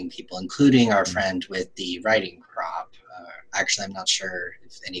right-wing people, including our friend with the writing crop. Actually, I'm not sure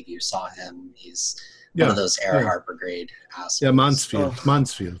if any of you saw him. He's one of those Earhart Brigade assholes. Yeah,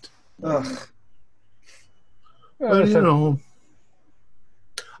 Mansfield. Ugh. Well, you know,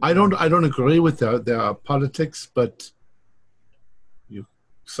 I don't agree with their politics, but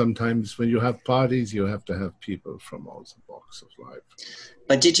sometimes when you have parties, you have to have people from all the walks of life.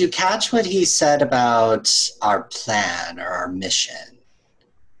 But did you catch what he said about our plan or our mission?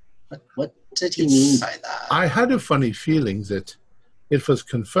 What did he mean by that? I had a funny feeling that it was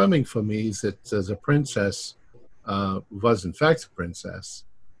confirming for me that the princess was in fact a princess,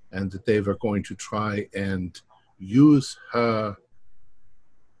 and that they were going to try and use her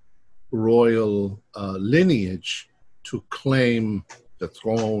royal lineage to claim the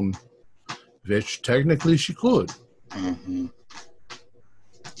throne, which technically she could. Mm-hmm.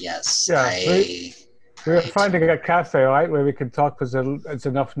 Yes, Yeah, we're finding a cafe, right, where we can talk because it's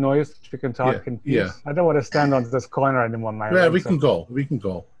enough noise. We can talk in peace. Yeah. I don't want to stand on this corner anymore, man. Yeah, we can go.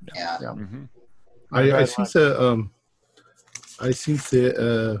 Yeah. Mm-hmm. I think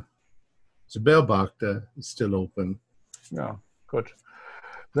the Bellbach is still open. Yeah, good.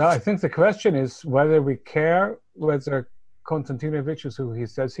 Now, I think the question is whether we care whether Konstantinovich is who he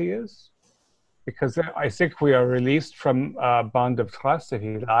says he is, because I think we are released from a bond of trust if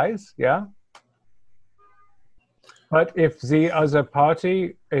he lies, yeah? But if the other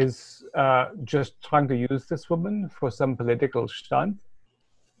party is just trying to use this woman for some political stunt,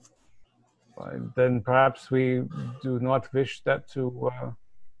 then perhaps we do not wish that to,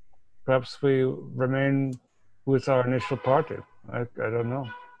 perhaps we remain with our initial party. I don't know.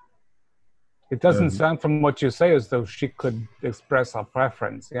 It doesn't sound from what you say as though she could express her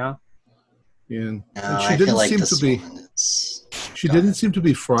preference, yeah? Yeah. No, And I feel like this woman is... She didn't seem to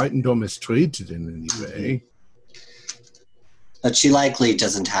be frightened or mistreated in any way. But she likely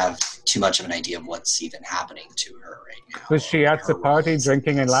doesn't have too much of an idea of what's even happening to her right now. Was she at the party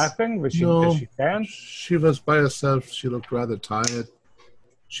drinking and laughing? No. Did she dance? She was by herself. She looked rather tired.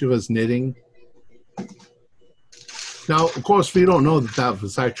 She was knitting. Now, of course, we don't know that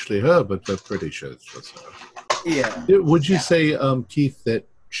was actually her, but we're pretty sure it was her. Yeah. Would you say, Keith, that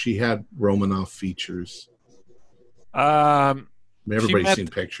she had Romanov features? Everybody's seen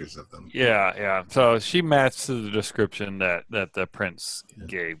pictures of them. Yeah. So she matched to the description that the prince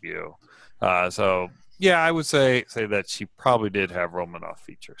gave you. So yeah, I would say that she probably did have Romanov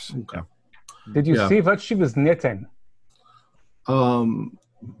features. Okay. Yeah. Did you see what she was knitting? I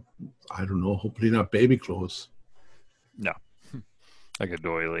don't know. Hopefully not baby clothes. No, like a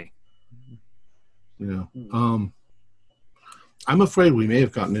doily. Yeah. I'm afraid we may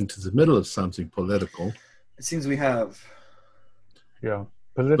have gotten into the middle of something political. It seems we have. Yeah,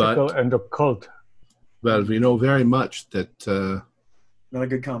 political and occult. Well, we know very much that Not a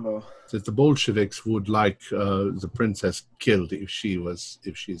good combo. that the Bolsheviks would like the princess killed if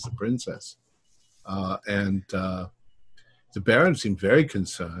she's the princess, and the Baron seemed very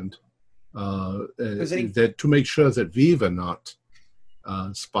concerned that to make sure that we were not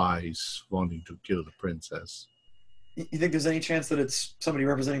spies wanting to kill the princess. You think there's any chance that it's somebody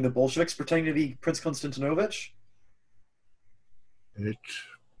representing the Bolsheviks pretending to be Prince Konstantinovich? It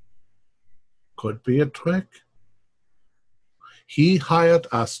could be a trick. He hired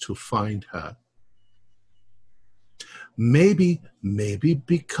us to find her. Maybe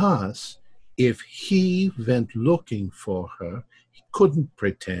because if he went looking for her, he couldn't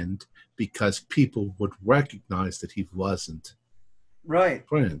pretend because people would recognize that he wasn't Right.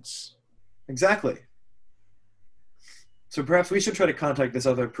 Prince. Exactly. So perhaps we should try to contact this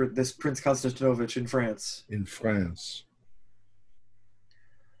Prince Konstantinovich in France. In France.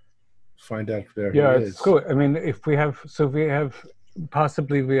 Find out where Yeah, he it's is. cool. I mean, if we have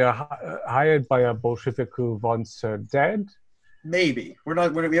possibly we are hired by a Bolshevik who wants her dead. Maybe we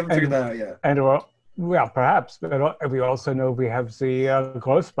haven't figured that out yet. And perhaps, but we also know we have the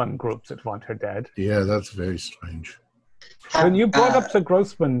Grossman groups that want her dead. Yeah, that's very strange. When you brought up the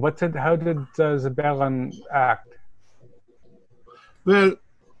Grossman, how did the Baron act? Well,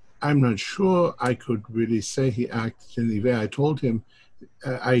 I'm not sure I could really say he acted in the way. I told him,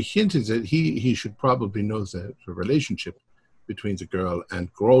 I hinted that he should probably know the relationship between the girl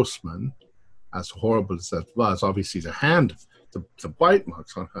and Grossman, as horrible as that was. Obviously, the bite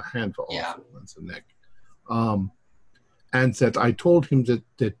marks on her hand were awful, on the neck. And that I told him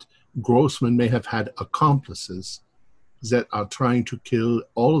that Grossman may have had accomplices that are trying to kill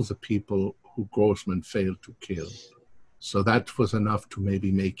all of the people who Grossman failed to kill. So that was enough to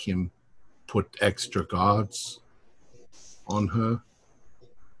maybe make him put extra guards on her.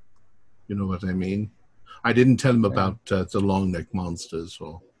 You know what I mean? I didn't tell him about the long neck monsters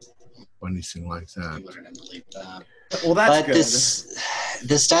or anything like that. I wouldn't believe that. Well, that's but good.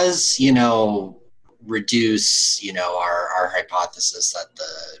 This does, reduce, our hypothesis that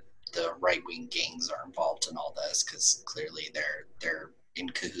the right-wing gangs are involved in all this, because clearly they're in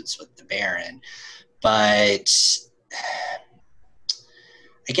cahoots with the Baron. But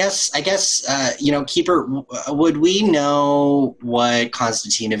I guess, Keeper, would we know what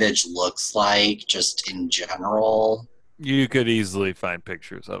Konstantinovich looks like just in general? You could easily find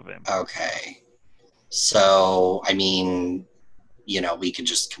pictures of him. Okay. So, I mean, we could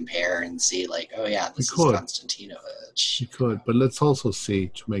just compare and see, like, oh yeah, this is Konstantinovich. You could, but let's also see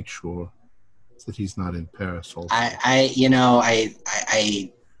to make sure that he's not in Paris also. I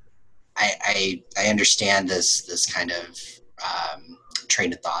understand this kind of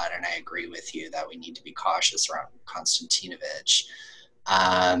train of thought, and I agree with you that we need to be cautious around Konstantinovich.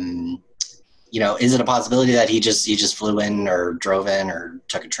 Is it a possibility that he just flew in or drove in or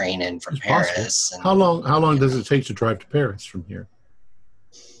took a train in from Paris? And how long does it take to drive to Paris from here?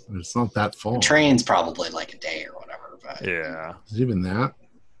 It's not that far. The train's probably like a day or whatever. But yeah, is it even that?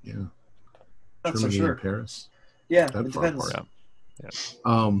 Yeah, That's Germany for sure. And Paris. Yeah, that it far depends. apart. Yeah.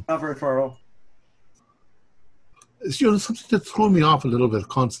 Not very far at all. Something that threw me off a little bit,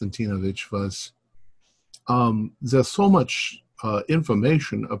 Konstantinovich, was there's so much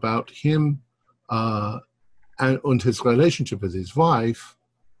information about him and his relationship with his wife.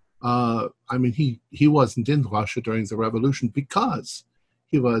 I mean, he wasn't in Russia during the revolution because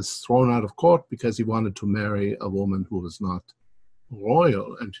he was thrown out of court because he wanted to marry a woman who was not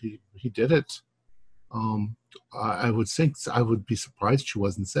royal, and he did it. I would think I would be surprised she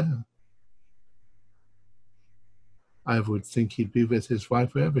wasn't there. I would think he'd be with his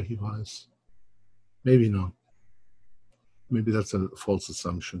wife wherever he was. Maybe not. Maybe that's a false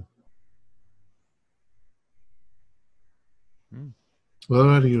assumption. Well,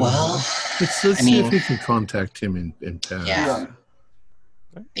 what do you know? Let's see if we can contact him in Paris. Yeah.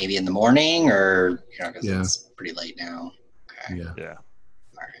 Maybe in the morning, or because it's pretty late now. Okay. Yeah. All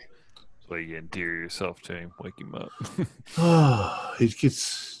right. So you endear yourself to him, wake him up.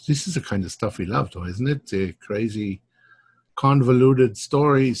 This is the kind of stuff we love, though, isn't it? The crazy, convoluted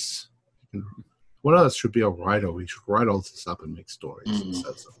stories. What else should be a writer? We should write all this up and make stories.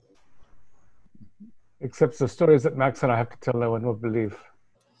 Except the stories that Max and I have to tell, no one will believe.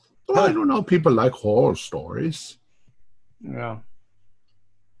 Well, I don't know. People like horror stories. Yeah.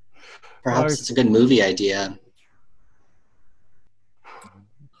 Perhaps it's a good movie idea.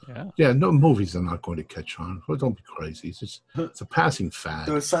 Yeah, no, movies are not going to catch on. Well, don't be crazy. It's a passing fad.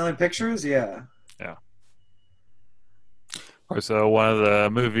 Those silent pictures, yeah. So one of the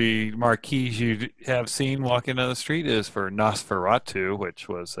movie marquees you have seen walking down the street is for Nosferatu, which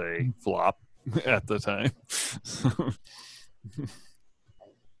was a flop at the time.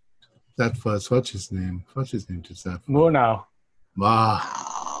 That was, what's his name? What's his name? Just that. Murnau.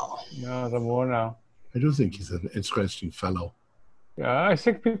 Wow. No, the Murnau. I do think he's an interesting fellow. Yeah, I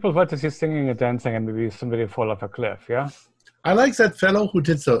think people want to see singing and dancing and maybe somebody fall off a cliff, yeah? I like that fellow who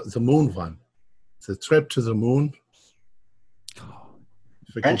did the moon one. The trip to the moon.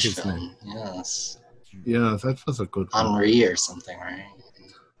 French film, yes. Yeah, that was a good one. Henri or something, right?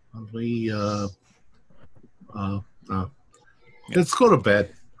 Henri, let's go to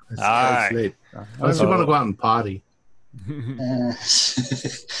bed. It's late. Unless you want to go out and party.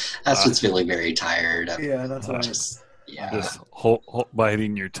 That's what's feeling very tired. Yeah, that's what Yeah. Just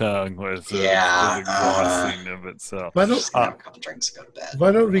biting your tongue was Yeah, exhausting of itself. Why Just gonna have a couple drinks and go to bed.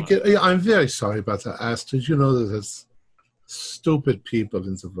 Why don't we get? Yeah, I'm very sorry about that, Astrid. You know, there's stupid people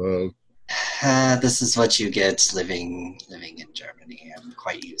in the world. This is what you get living in Germany. I'm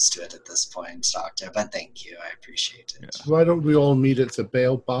quite used to it at this point, Doctor. But thank you, I appreciate it. Yeah. Why don't we all meet at the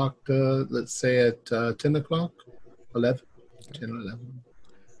Bailbach, let's say at 10 o'clock? 11? 10 or 11.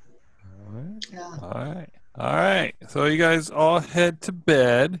 All right. Yeah. All right. So you guys all head to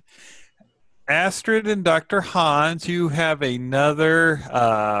bed. Astrid and Dr. Hans, you have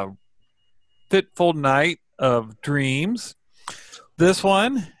another fitful night of dreams. This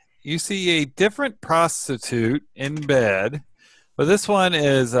one, you see a different prostitute in bed, but this one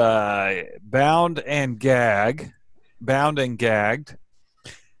is bound and gagged,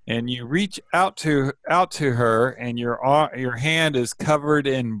 and you reach out to her, and your hand is covered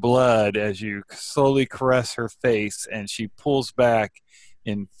in blood as you slowly caress her face, and she pulls back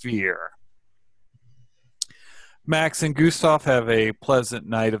in fear. Max and Gustav have a pleasant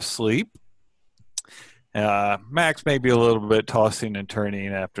night of sleep. Max may be a little bit tossing and turning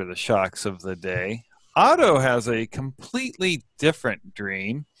after the shocks of the day. Otto has a completely different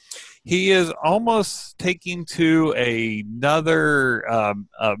dream. He is almost taking to another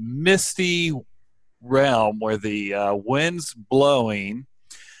a misty realm where the wind's blowing,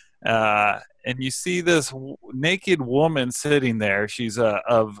 and you see this naked woman sitting there. She's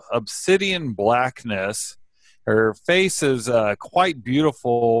of obsidian blackness. Her face is quite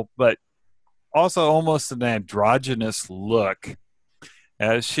beautiful, but also almost an androgynous look.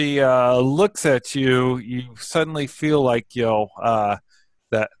 As she looks at you, you suddenly feel like that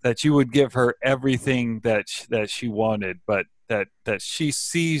you would give her everything that she wanted, but that she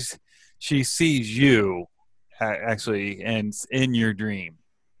sees you actually, and in your dream.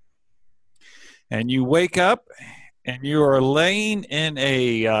 And you wake up, and you are laying in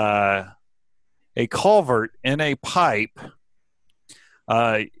a culvert in a pipe.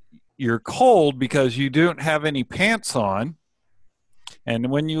 You're cold because you don't have any pants on.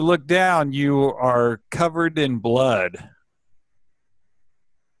 And when you look down, you are covered in blood.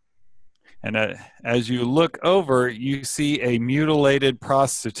 And as you look over, you see a mutilated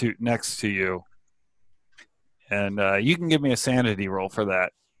prostitute next to you. And you can give me a sanity roll for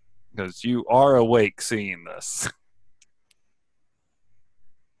that, because you are awake seeing this.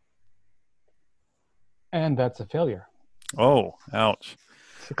 And that's a failure. Oh, ouch.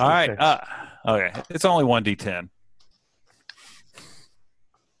 66. All right. Okay. It's only 1d10.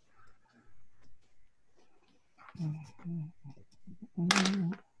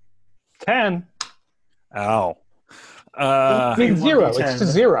 Ten. Ow. It means zero. It's to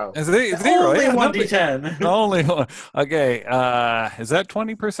zero. Is it zero? Only Yeah, 1d10. Only one. Okay. Is that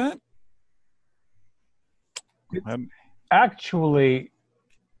 20%? Actually,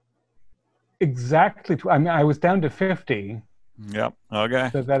 exactly. I mean, I was down to 50. Yep. Okay.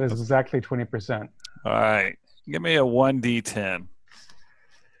 So that is exactly 20%. All right. Give me a 1d10.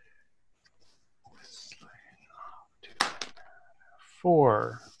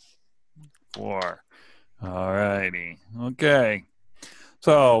 Four. All righty. Okay.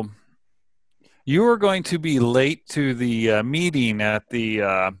 So you are going to be late to the meeting at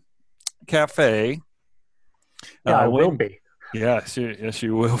the cafe. Yeah, I will be. Yes,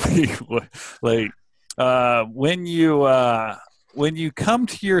 you will be late. When you come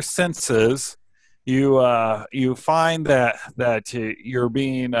to your senses, you find that you're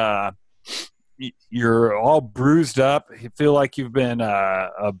being you're all bruised up. You feel like you've been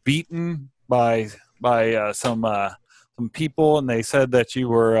beaten by some people, and they said that you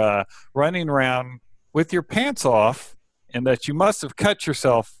were running around with your pants off, and that you must have cut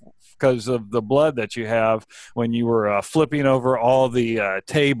yourself because of the blood that you have when you were flipping over all the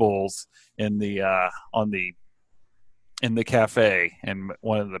tables in the cafe, and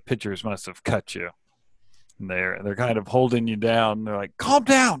one of the pitchers must have cut you. And they're kind of holding you down. They're like, calm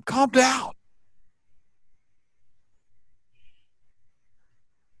down.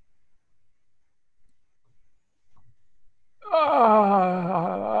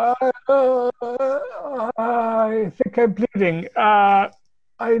 I think I'm bleeding. I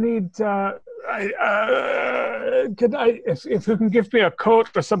need. If you can give me a coat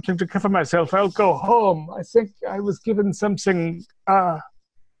or something to cover myself, I'll go home. I think I was given something. I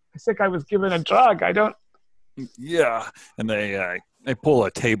think I was given a drug. I don't. Yeah, and they pull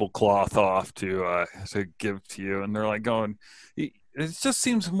a tablecloth off to give to you, and they're like going, it just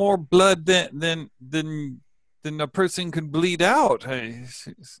seems more blood than a person could bleed out.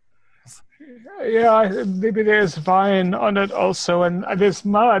 Yeah, maybe there's vine on it also, and there's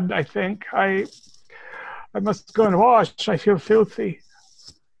mud. I think I must go and wash. I feel filthy.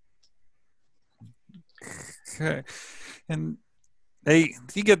 Okay. And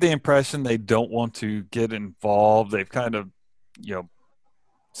you get the impression they don't want to get involved. They've kind of,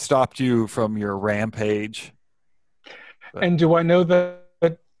 stopped you from your rampage. But, and do I know the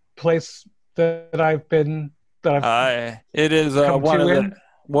place that I've been? It is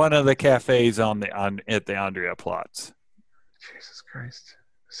one of the cafes at the Andrea Platz. Jesus Christ!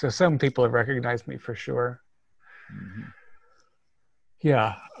 So some people have recognized me for sure. Mm-hmm.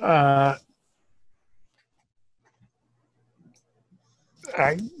 Yeah.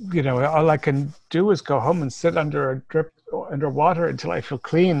 All I can do is go home and sit underwater until I feel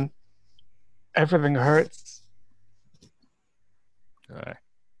clean. Everything hurts. All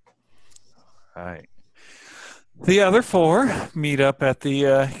right. The other four meet up at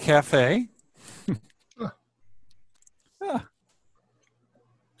the cafe.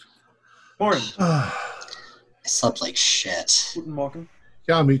 Morning. I slept like shit. Guten Morgen.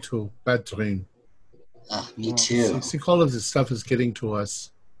 Yeah, me too. Bad dream. Me too. I think all of this stuff is getting to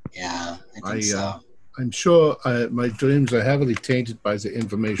us. Yeah, I think so. I'm sure my dreams are heavily tainted by the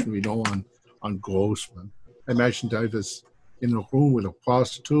information we know on Grossman. I imagined I was in a room with a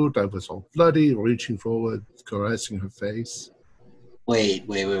prostitute. I was all bloody, reaching forward, caressing her face. Wait.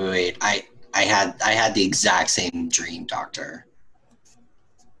 I had the exact same dream, Doctor.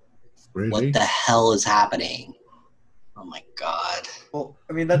 Really? What the hell is happening? Oh my God. Well,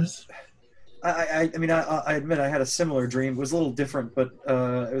 I mean that's. I admit I had a similar dream. It was a little different, but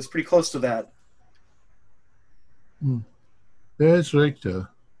it was pretty close to that. There's Richter.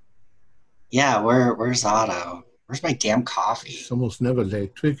 Yeah, where's Otto? Where's my damn coffee? It's almost never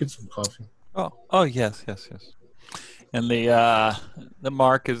late. Tweak, get some coffee. Oh, yes. And the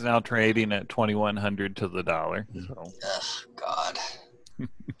mark is now trading at 2,100 to the dollar. So. Ugh, God.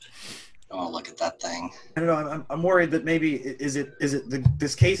 Oh, look at that thing. I don't know. I'm worried that maybe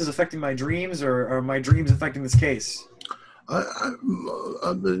this case is affecting my dreams, or are my dreams affecting this case?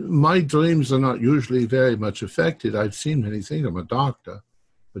 My dreams are not usually very much affected. I've seen many things. I'm a doctor,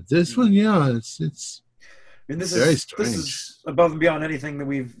 but this one, yeah, it's. I mean, this very is strange. This is above and beyond anything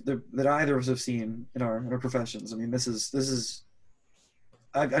that either of us have seen in our professions. I mean, this is.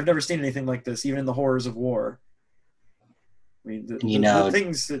 I've never seen anything like this, even in the horrors of war. I mean, the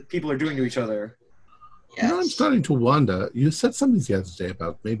things that people are doing to each other. Yes. I'm starting to wonder. You said something the other day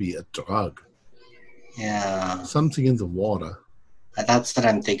about maybe a drug. Yeah. Something in the water. That's what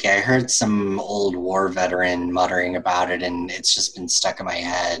I'm thinking. I heard some old war veteran muttering about it, and it's just been stuck in my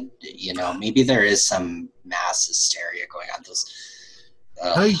head. Maybe there is some mass hysteria going on.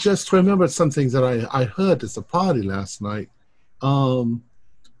 I just remembered something that I heard at the party last night. Something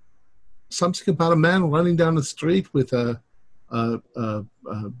about a man running down the street with what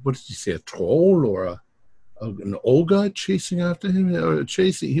did you say, a troll or an ogre chasing after him?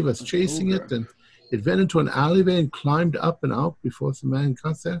 He was chasing it, and it went into an alleyway and climbed up and out before the man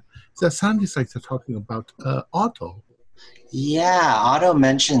got there. That sounds like they're talking about Otto. Yeah, Otto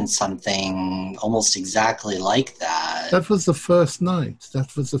mentioned something almost exactly like that. That was the first night.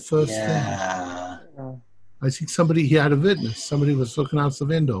 That was the first thing. I think he had a witness. Somebody was looking out the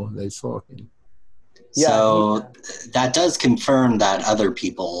window and they saw him. So that does confirm that other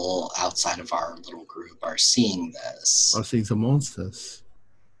people outside of our little group are seeing this. Are seeing the monsters.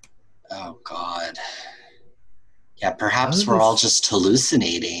 Oh, God. Yeah, perhaps we're all just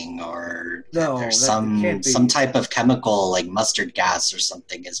hallucinating, or there's some type of chemical like mustard gas or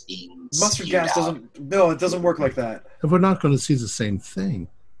something is being mustard gas out. It doesn't work like that. And we're not going to see the same thing.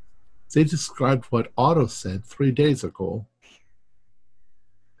 They described what Otto said 3 days ago.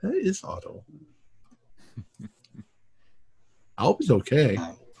 That is Otto. I hope he's okay.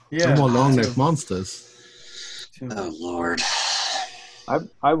 No more long-necked monsters. Oh, Lord.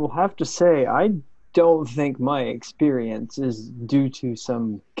 I will have to say, I don't think my experience is due to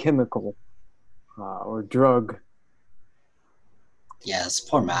some chemical or drug. Yes,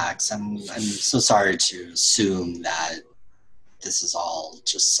 poor Max. I'm so sorry to assume that this is all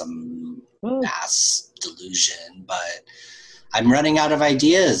just some mass delusion, but I'm running out of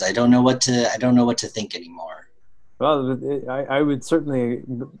ideas. I don't know what to think anymore. Well, I would certainly,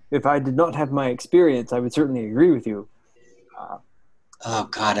 if I did not have my experience, I would certainly agree with you. Oh,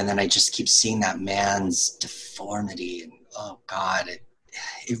 God, and then I just keep seeing that man's deformity. And, oh, God,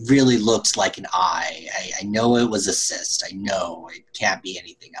 it really looked like an eye. I know it was a cyst. I know it can't be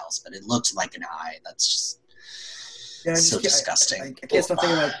anything else, but it looked like an eye. That's just so disgusting. I can't stop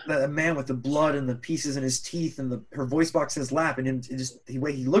thinking about that man with the blood and the pieces in his teeth and her voice box in his lap, and the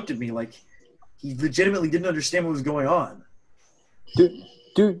way he looked at me, like he legitimately didn't understand what was going on.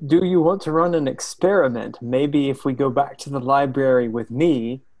 Do you want to run an experiment? Maybe if we go back to the library with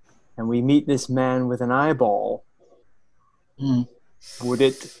me, and we meet this man with an eyeball, would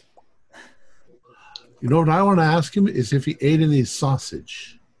it? You know what I want to ask him is if he ate any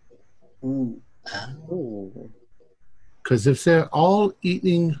sausage. Ooh. Ooh. Because if they're all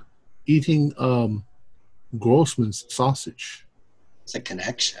eating Grossman's sausage, It's a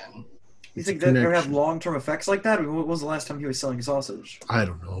connection. You think that would have long-term effects like that? When was the last time he was selling sausage? I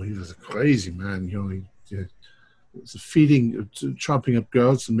don't know. He was a crazy man. You know, he was chopping up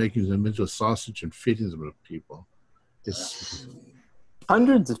girls and making them into a sausage and feeding them to people.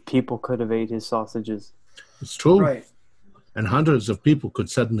 Hundreds of people could have ate his sausages. It's true. Right. And hundreds of people could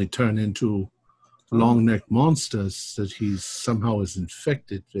suddenly turn into long-necked monsters that he somehow is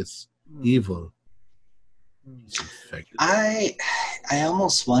infected with evil. He's infected. I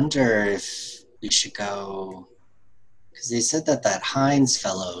almost wonder if we should go, because they said that Hines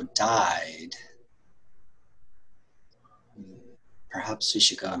fellow died. Perhaps we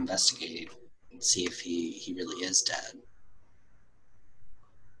should go investigate and see if he really is dead.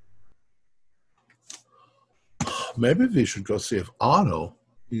 Maybe we should go see if Otto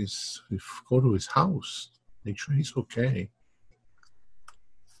go to his house, make sure he's okay.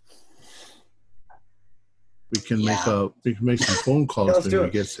 We can make some phone calls when he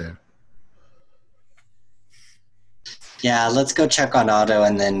gets there. Yeah, let's go check on Otto,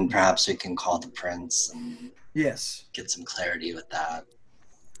 and then perhaps we can call the prince and get some clarity with that.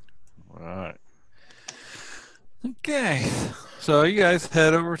 All right. Okay, so you guys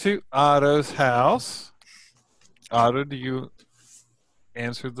head over to Otto's house. Otto, do you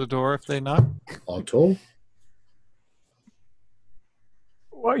answer the door if they knock? Otto?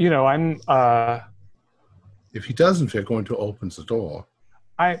 Well, you know, I'm if he doesn't, we're going to open the door.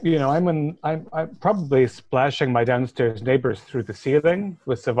 I'm probably splashing my downstairs neighbors through the ceiling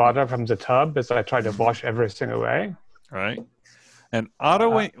with the water from the tub as I try to wash everything away. All right. And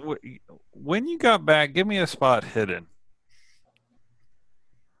Otto, when you got back, give me a spot hidden.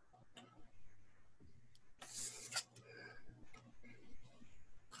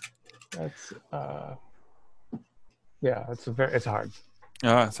 That's it's hard.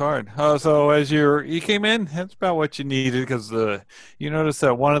 It's hard. So as you came in, that's about what you needed, because you notice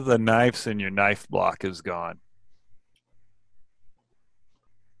that one of the knives in your knife block is gone.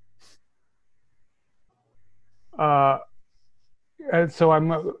 And so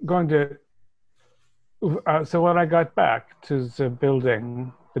I'm going to. So when I got back to the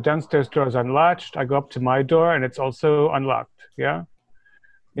building, the downstairs door is unlatched. I go up to my door, and it's also unlocked. Yeah.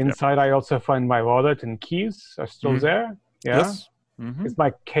 Inside, I also find my wallet and keys are still there. Yeah. Yes. Mm-hmm. Is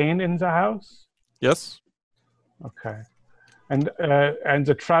my cane in the house? Yes. Okay. And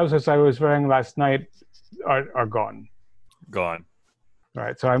the trousers I was wearing last night are gone. Gone.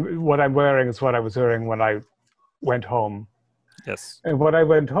 Right. So what I'm wearing is what I was wearing when I went home. Yes. And when I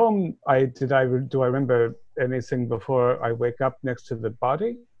went home, do I remember anything before I wake up next to the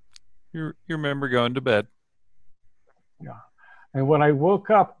body? You remember going to bed. Yeah. And when I woke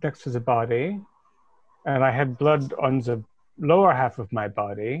up next to the body, and I had blood on the lower half of my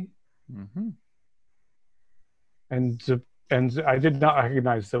body, and I did not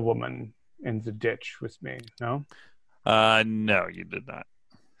recognize the woman in the ditch with me. No. No, you did not.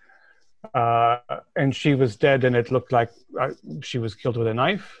 And she was dead, and it looked like she was killed with a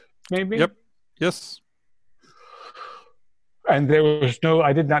knife, maybe? Yep. Yes. And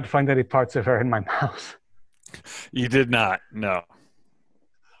I did not find any parts of her in my mouth. You did not, no.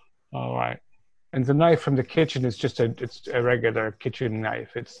 All right. And the knife from the kitchen is it's a regular kitchen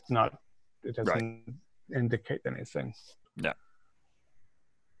knife. It doesn't indicate anything. No.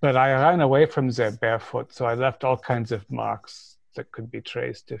 But I ran away from there barefoot, so I left all kinds of marks that could be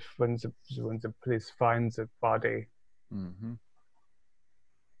traced when the police find the body. Mm-hmm.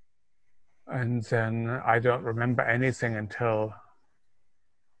 And then I don't remember anything until...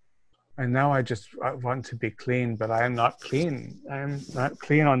 And now I want to be clean, but I am not clean. I am not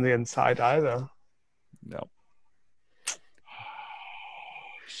clean on the inside either. No.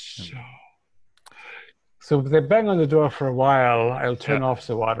 So if they bang on the door for a while, I'll turn off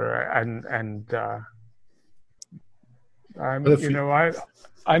the water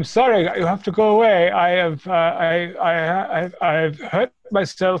I'm sorry. You have to go away. I've hurt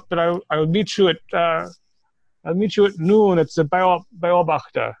myself, but I'll meet you at noon. It's the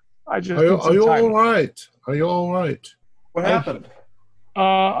Beobachter. Are you all right? Are you all right? What happened?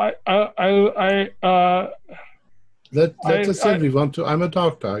 Let us in. We want to. I'm a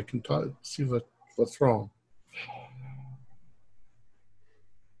doctor. I can see what's wrong.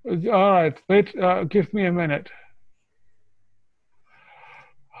 All right. Wait. Give me a minute.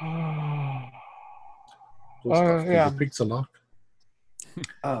 Gustav, yeah. did you pick the lock?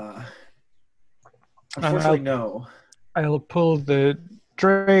 Unfortunately, no. I'll pull the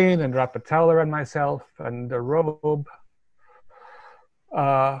drain and wrap a towel around myself and the robe.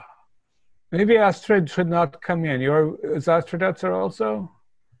 Maybe Astrid should not come in. Is Astrid outside also?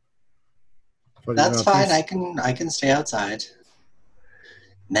 But That's you're not fine. I can stay outside.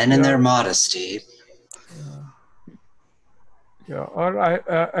 Men in their modesty. Yeah. All right.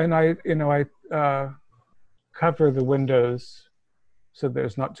 And I cover the windows so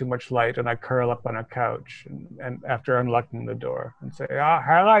there's not too much light, and I curl up on a couch and after unlocking the door and say,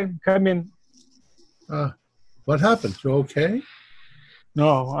 Caroline, come in. What happened? You okay?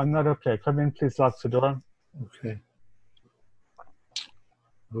 No, I'm not okay. Come in, please. Lock the door. Okay.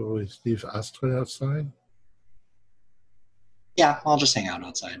 Will we leave Astrid outside? Yeah, I'll just hang out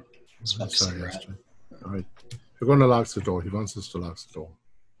outside. Smoke a Sorry, cigarette. Astrid. All right. We're going to lock the door. He wants us to lock the door.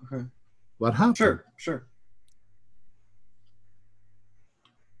 Okay. What happened? Sure.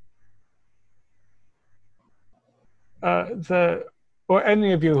 Or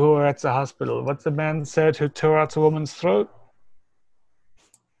any of you who are at the hospital, what the man said who tore out the woman's throat?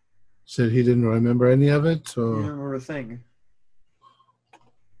 Said he didn't remember any of it? You Or... remember a thing.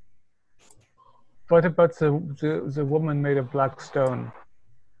 What about the woman made of black stone?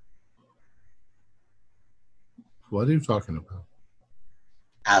 What are you talking about?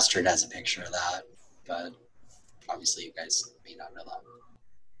 Astrid has a picture of that, but obviously you guys may not know that.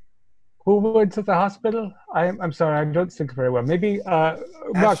 Who went to the hospital? I'm sorry, I don't think very well. Maybe, Max,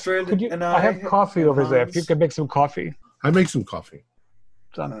 Astrid could you? and I have coffee and over there. If you Hans. could make some coffee. I make some coffee.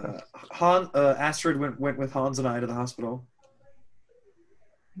 Astrid went with Hans and I to the hospital.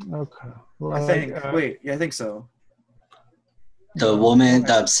 Okay. Well, I think. I think so. The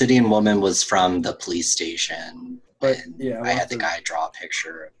obsidian woman was from the police station. But and yeah, I had the guy draw a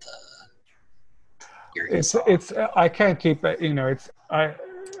picture of the. It's I can't keep it.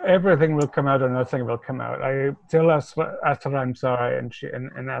 Everything will come out or nothing will come out. I tell Astrid I'm sorry,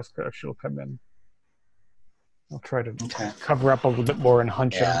 and ask her if she'll come in. I'll try to cover up a little bit more and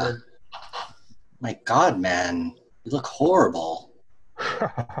hunch over. My God, man, you look horrible.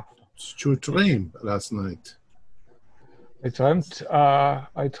 It's your dream last night. I dreamt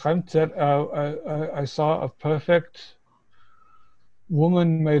that I saw a perfect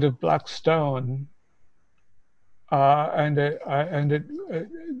woman made of black stone, and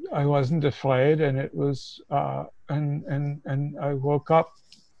I wasn't afraid, and it was and I woke up.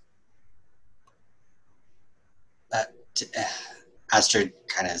 Astrid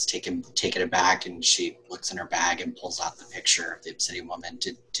kind of is taken aback, and she looks in her bag and pulls out the picture of the obsidian woman.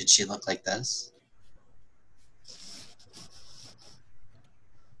 Did she look like this?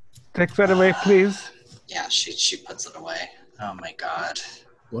 Take that away, please. Yeah, she puts it away. Oh my God.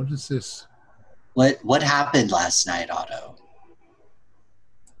 What is this? What happened last night, Otto?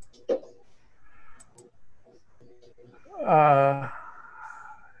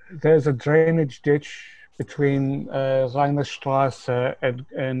 There's a drainage ditch between Rheinerstraße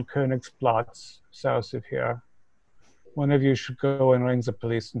and Königsplatz, south of here. One of you should go and ring the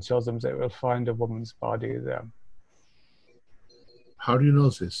police and tell them they will find a woman's body there. How do you know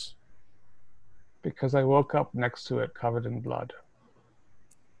this? Because I woke up next to it covered in blood.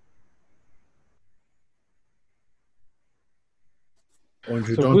 So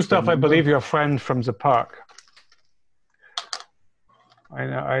Gustav, I believe you're a friend from the park.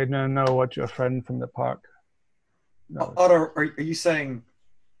 I don't know what your friend from the park knows. Otto, are you saying...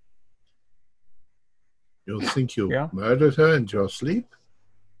 You think you murdered her in your sleep?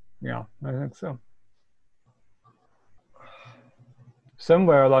 Yeah, I think so.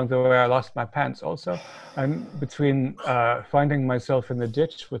 Somewhere along the way, I lost my pants also. I'm between finding myself in the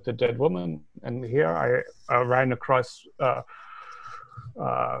ditch with the dead woman, and here I ran across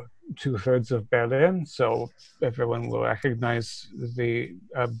 2/3 of Berlin, so everyone will recognize the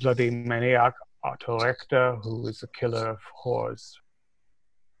bloody maniac Otto Richter, who is a killer of whores.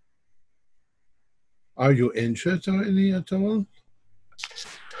 Are you injured or any at all?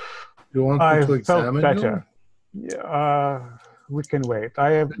 You want me to examine better. You? Yeah, we can wait.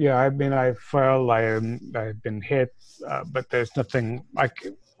 I fell. I've been hit, but there's nothing.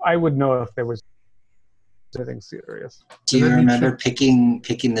 I would know if there was anything serious. Do you remember picking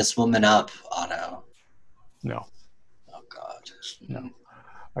this woman up, Otto? No. Oh God. No.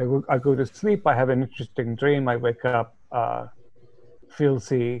 I go to sleep. I have an interesting dream. I wake up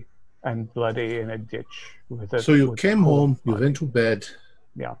filthy and bloody in a ditch. So you came home. You went to bed.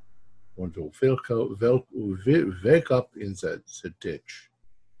 Yeah. Want to wake up in the ditch.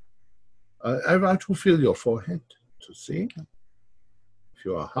 I want to feel your forehead to see. if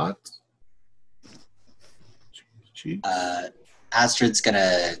you are hot. Astrid's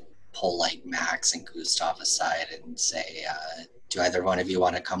gonna pull like Max and Gustav aside and say, do either one of you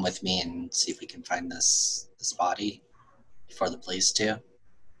want to come with me and see if we can find this body before the police do?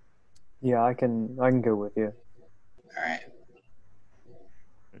 Yeah, I can go with you. All right.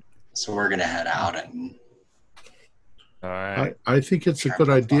 So we're gonna head out and. All right. I think it's a good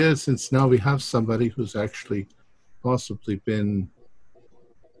idea since now we have somebody who's actually possibly been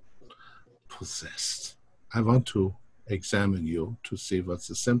possessed. I want to examine you to see what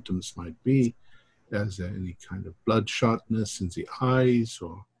the symptoms might be. Is there any kind of bloodshotness in the eyes,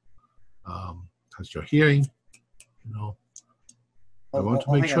 or how's your hearing? You know, I want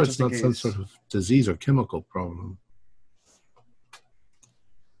to make sure it's not some sort of disease or chemical problem.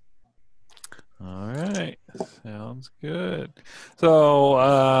 All right. Sounds good. So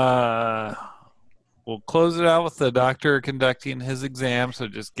we'll close it out with the doctor conducting his exam. So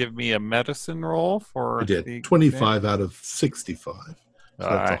just give me a medicine roll for. I did 25 out of 65. So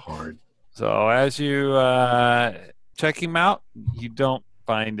that's a hard. So as you check him out, you don't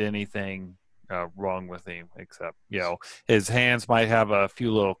find anything wrong with him, except his hands might have a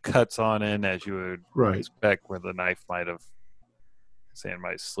few little cuts on it, as you would expect, where the knife his hand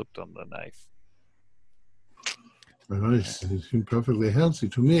might have slipped on the knife. He seemed perfectly healthy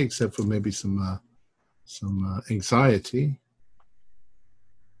to me, except for maybe some anxiety.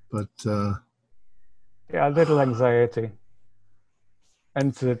 But a little anxiety,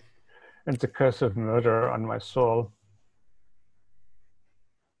 and the curse of murder on my soul.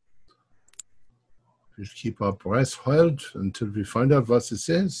 We keep our breath held until we find out what this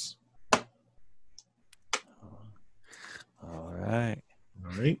is. All right.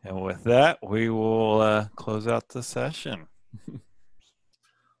 All right. And with that, we will close out the session.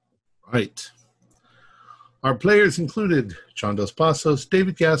 Right. Our players included John Dos Passos,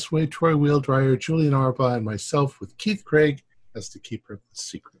 David Gasway, Troy Wheeldryer, Julian Arba, and myself, with Keith Craig as the keeper of the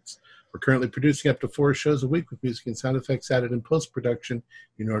secrets. We're currently producing up to 4 shows a week with music and sound effects added in post-production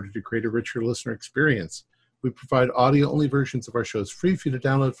in order to create a richer listener experience. We provide audio-only versions of our shows free for you to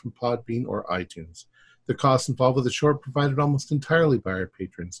download from Podbean or iTunes. The costs involved with the show are provided almost entirely by our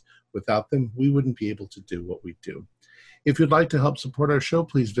patrons. Without them, we wouldn't be able to do what we do. If you'd like to help support our show,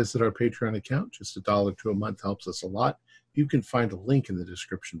 please visit our Patreon account. Just $1 to a month helps us a lot. You can find a link in the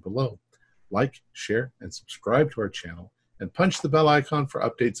description below. Like, share, and subscribe to our channel, and punch the bell icon for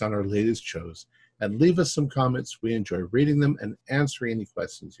updates on our latest shows, and leave us some comments. We enjoy reading them and answering any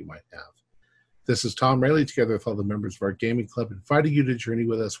questions you might have. This is Tom Rayleigh, together with all the members of our gaming club, inviting you to journey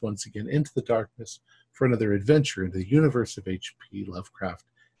with us once again into the darkness for another adventure into the universe of H.P. Lovecraft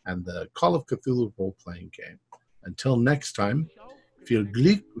and the Call of Cthulhu role-playing game. Until next time, viel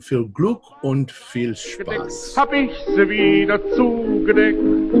Glück und viel Spaß. Hab ich sie wieder zugedeckt.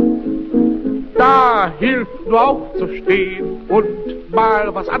 Da hilft nur aufzustehen und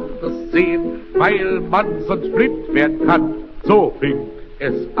mal was anderes sehen, weil man sonst blind werden kann. So fing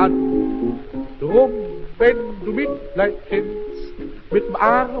es an. Drum, wenn du Mitleid kennst, mit'm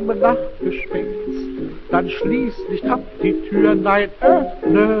armen Nachtgespenst, dann schließ nicht ab die Tür, nein,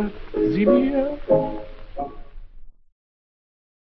 öffne sie mir.